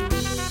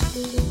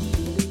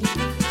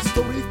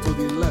 Story to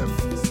the left,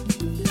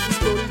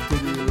 story to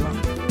the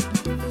right.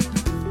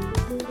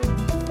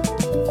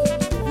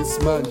 This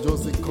man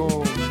just a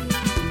come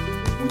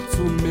with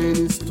too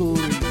many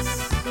stories.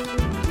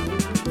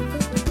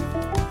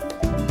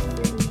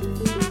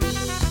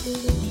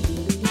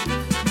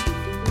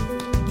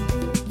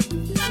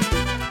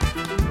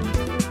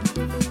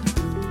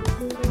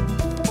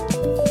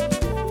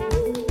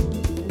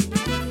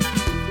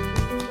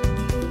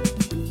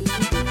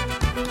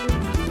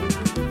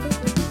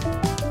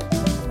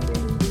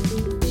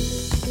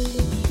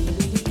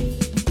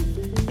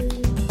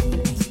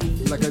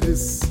 Like a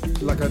this,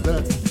 like a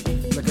that,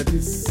 like a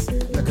this,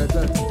 like a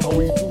that. How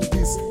we do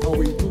this, how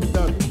we do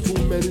that.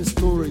 Too many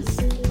stories.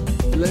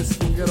 Let's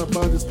forget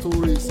about the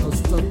stories and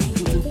start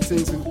putting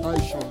things in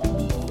action.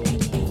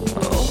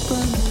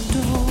 Open the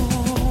door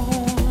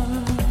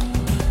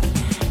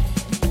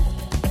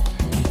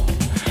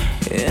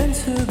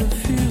into the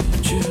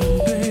future,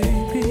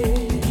 baby.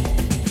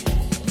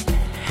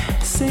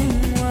 Sing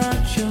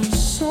what your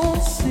soul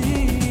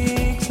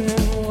sings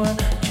and what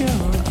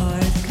your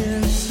eyes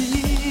can see.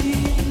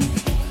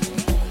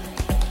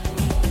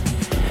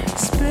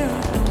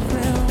 Spirit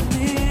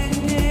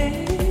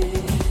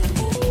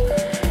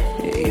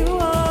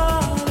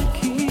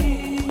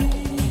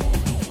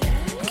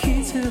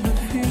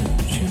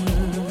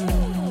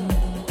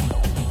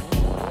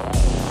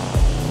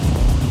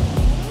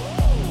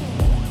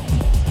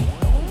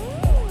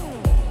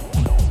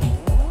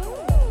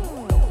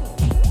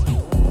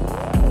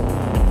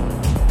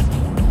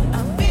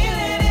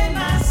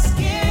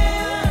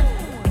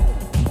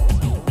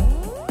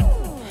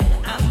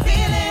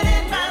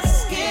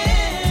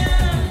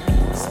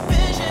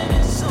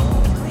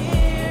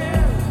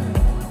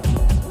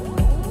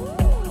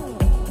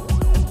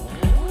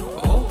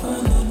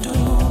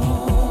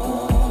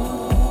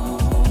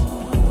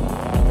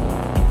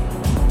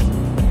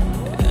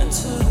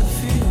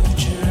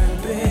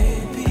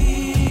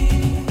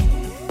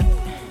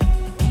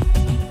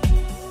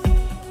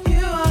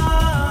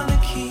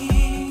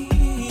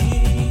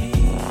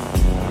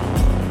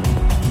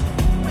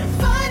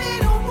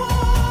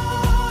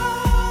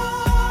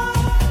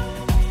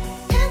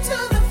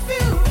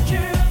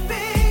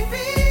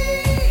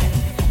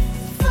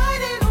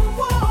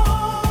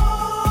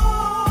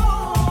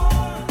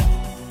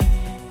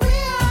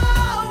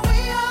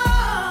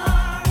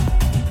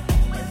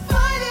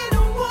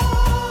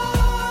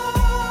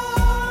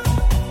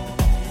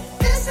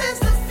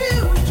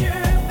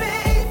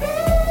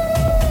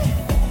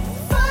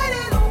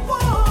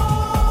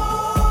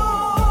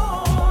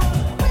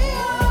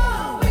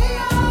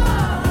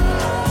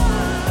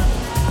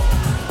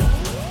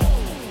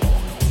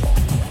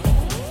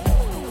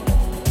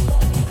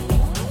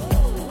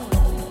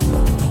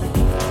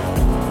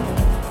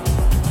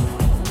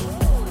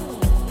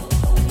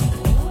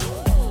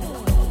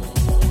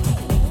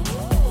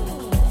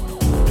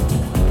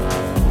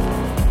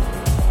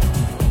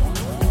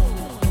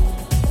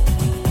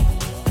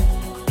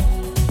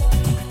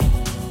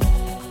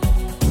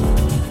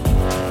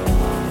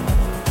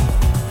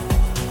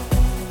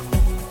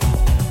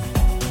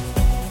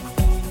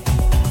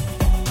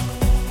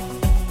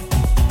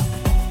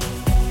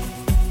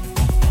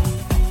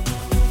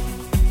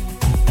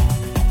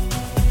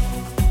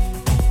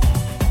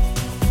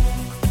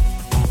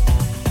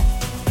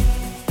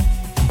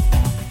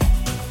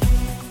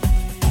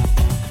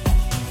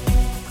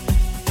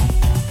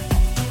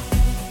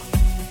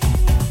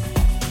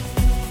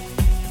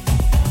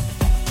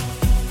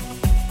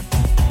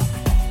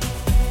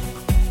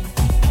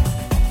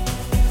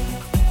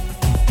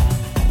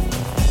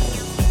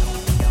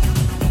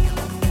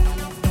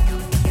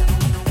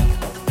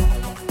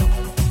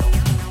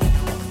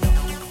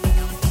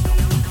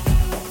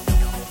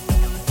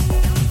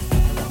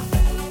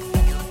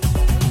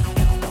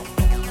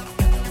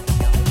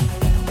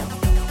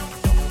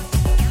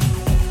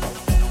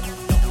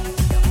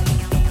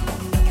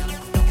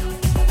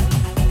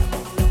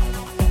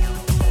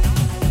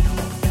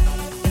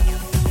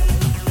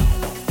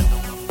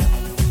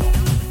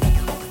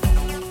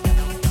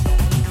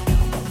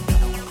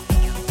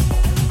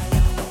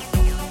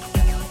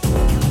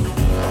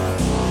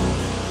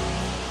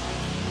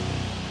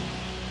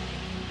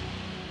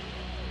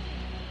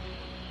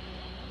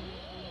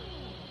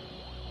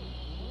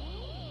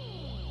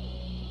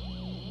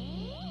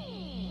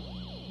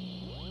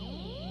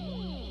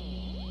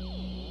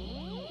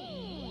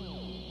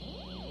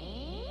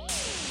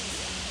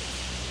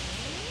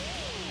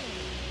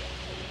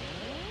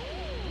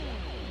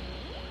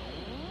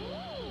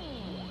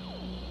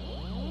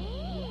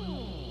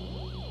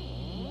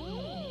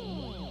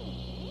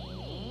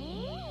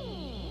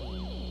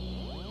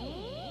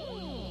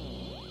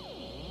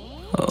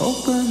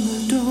Open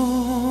the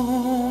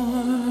door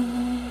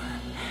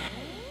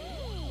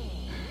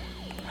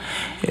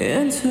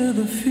into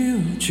the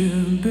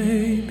future,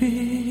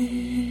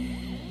 baby.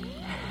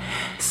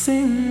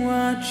 Sing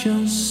what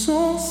your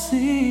soul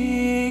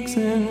seeks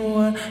and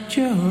what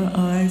your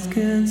eyes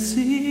can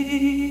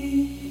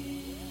see.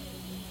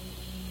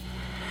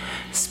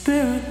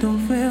 Spirit,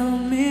 don't fail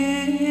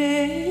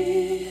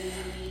me.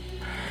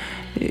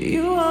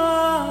 You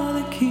are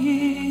the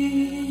key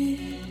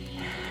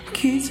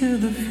to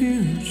the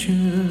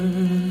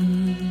future.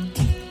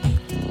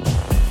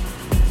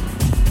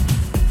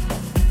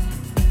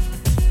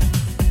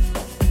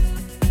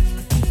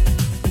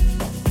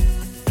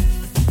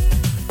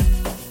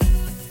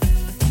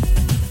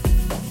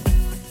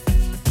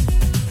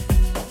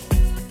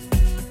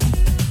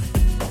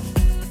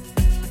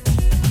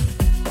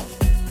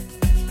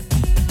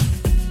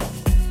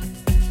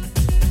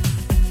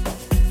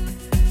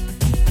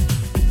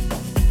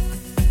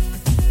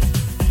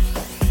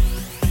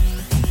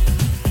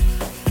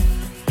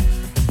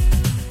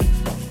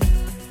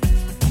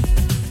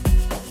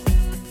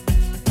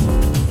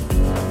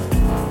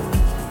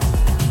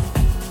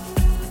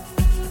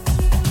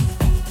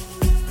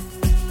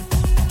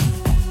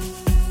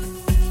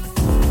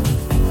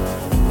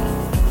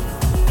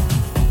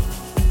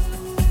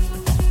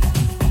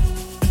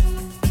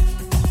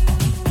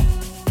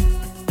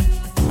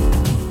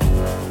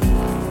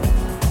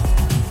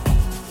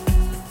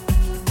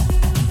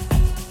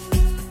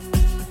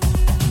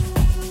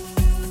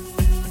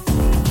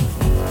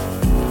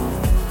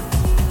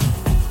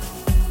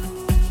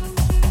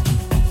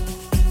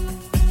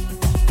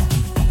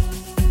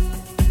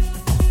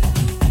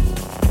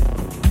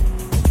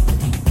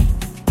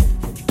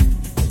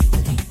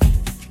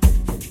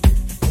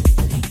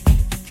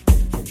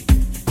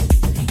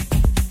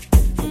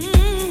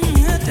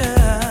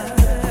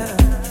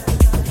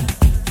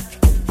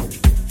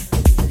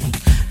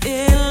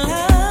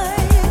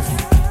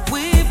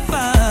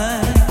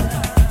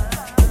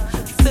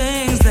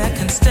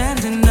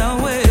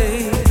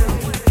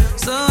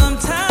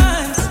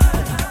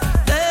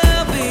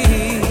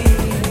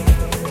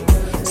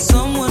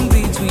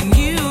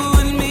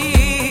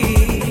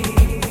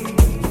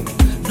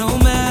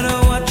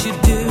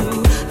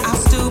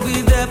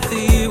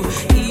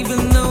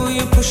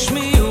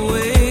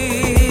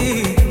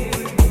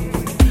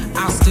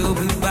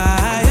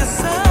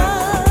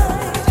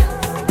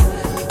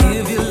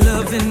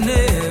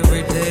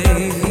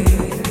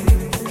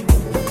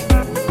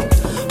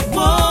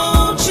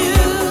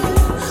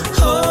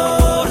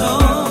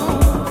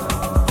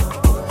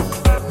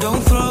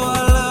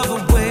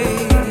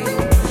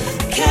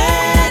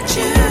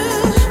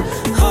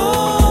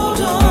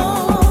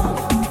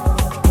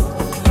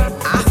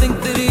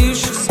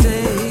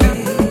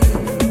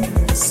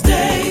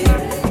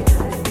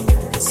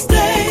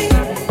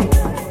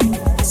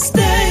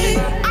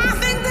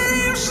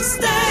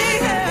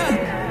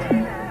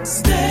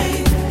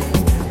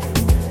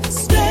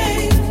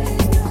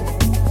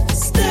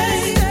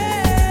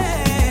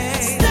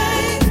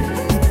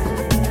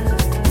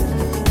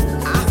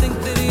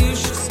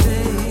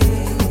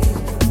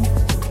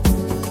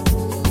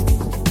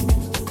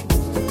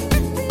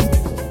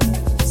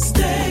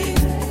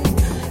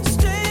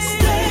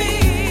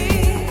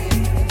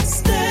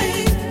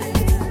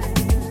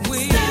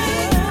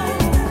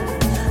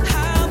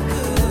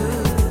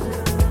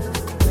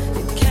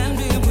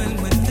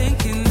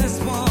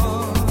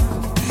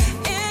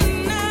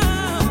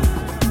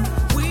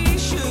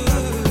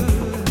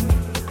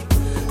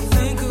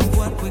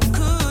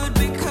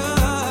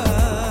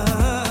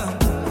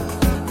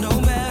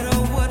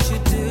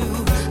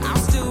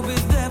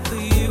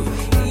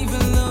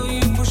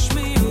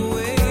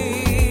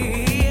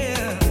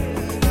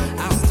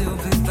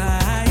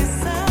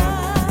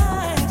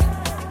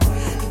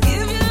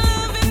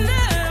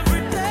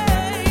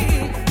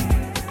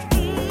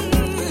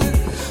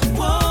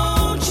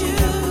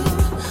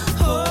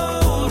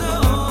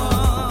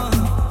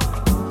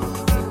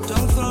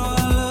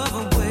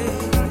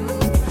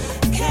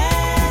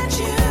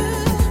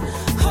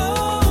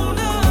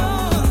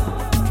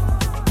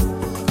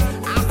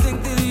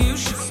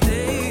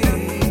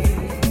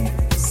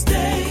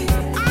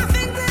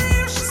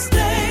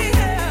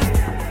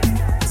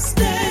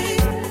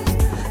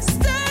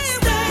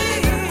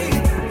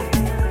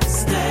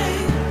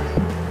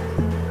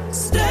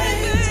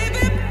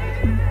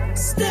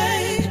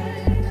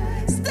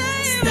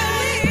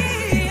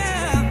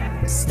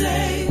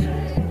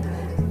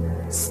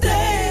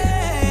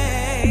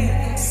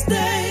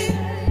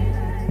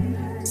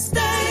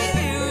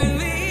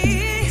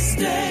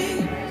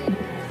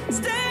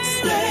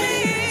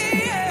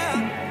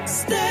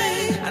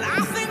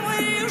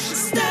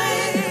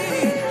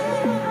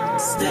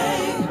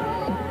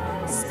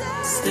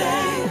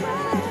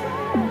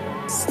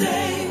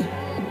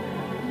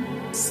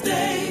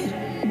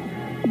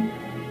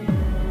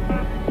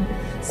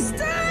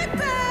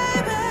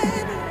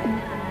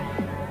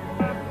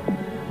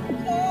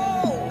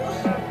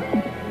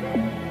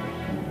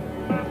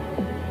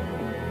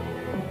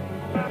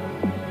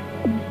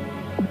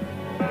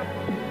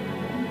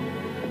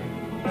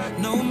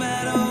 No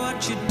matter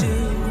what you do,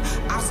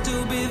 I'll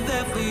still be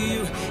there for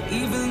you.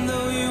 Even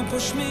though you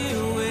push me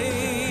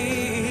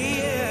away,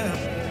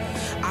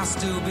 yeah. I'll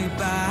still be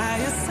by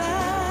your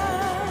side.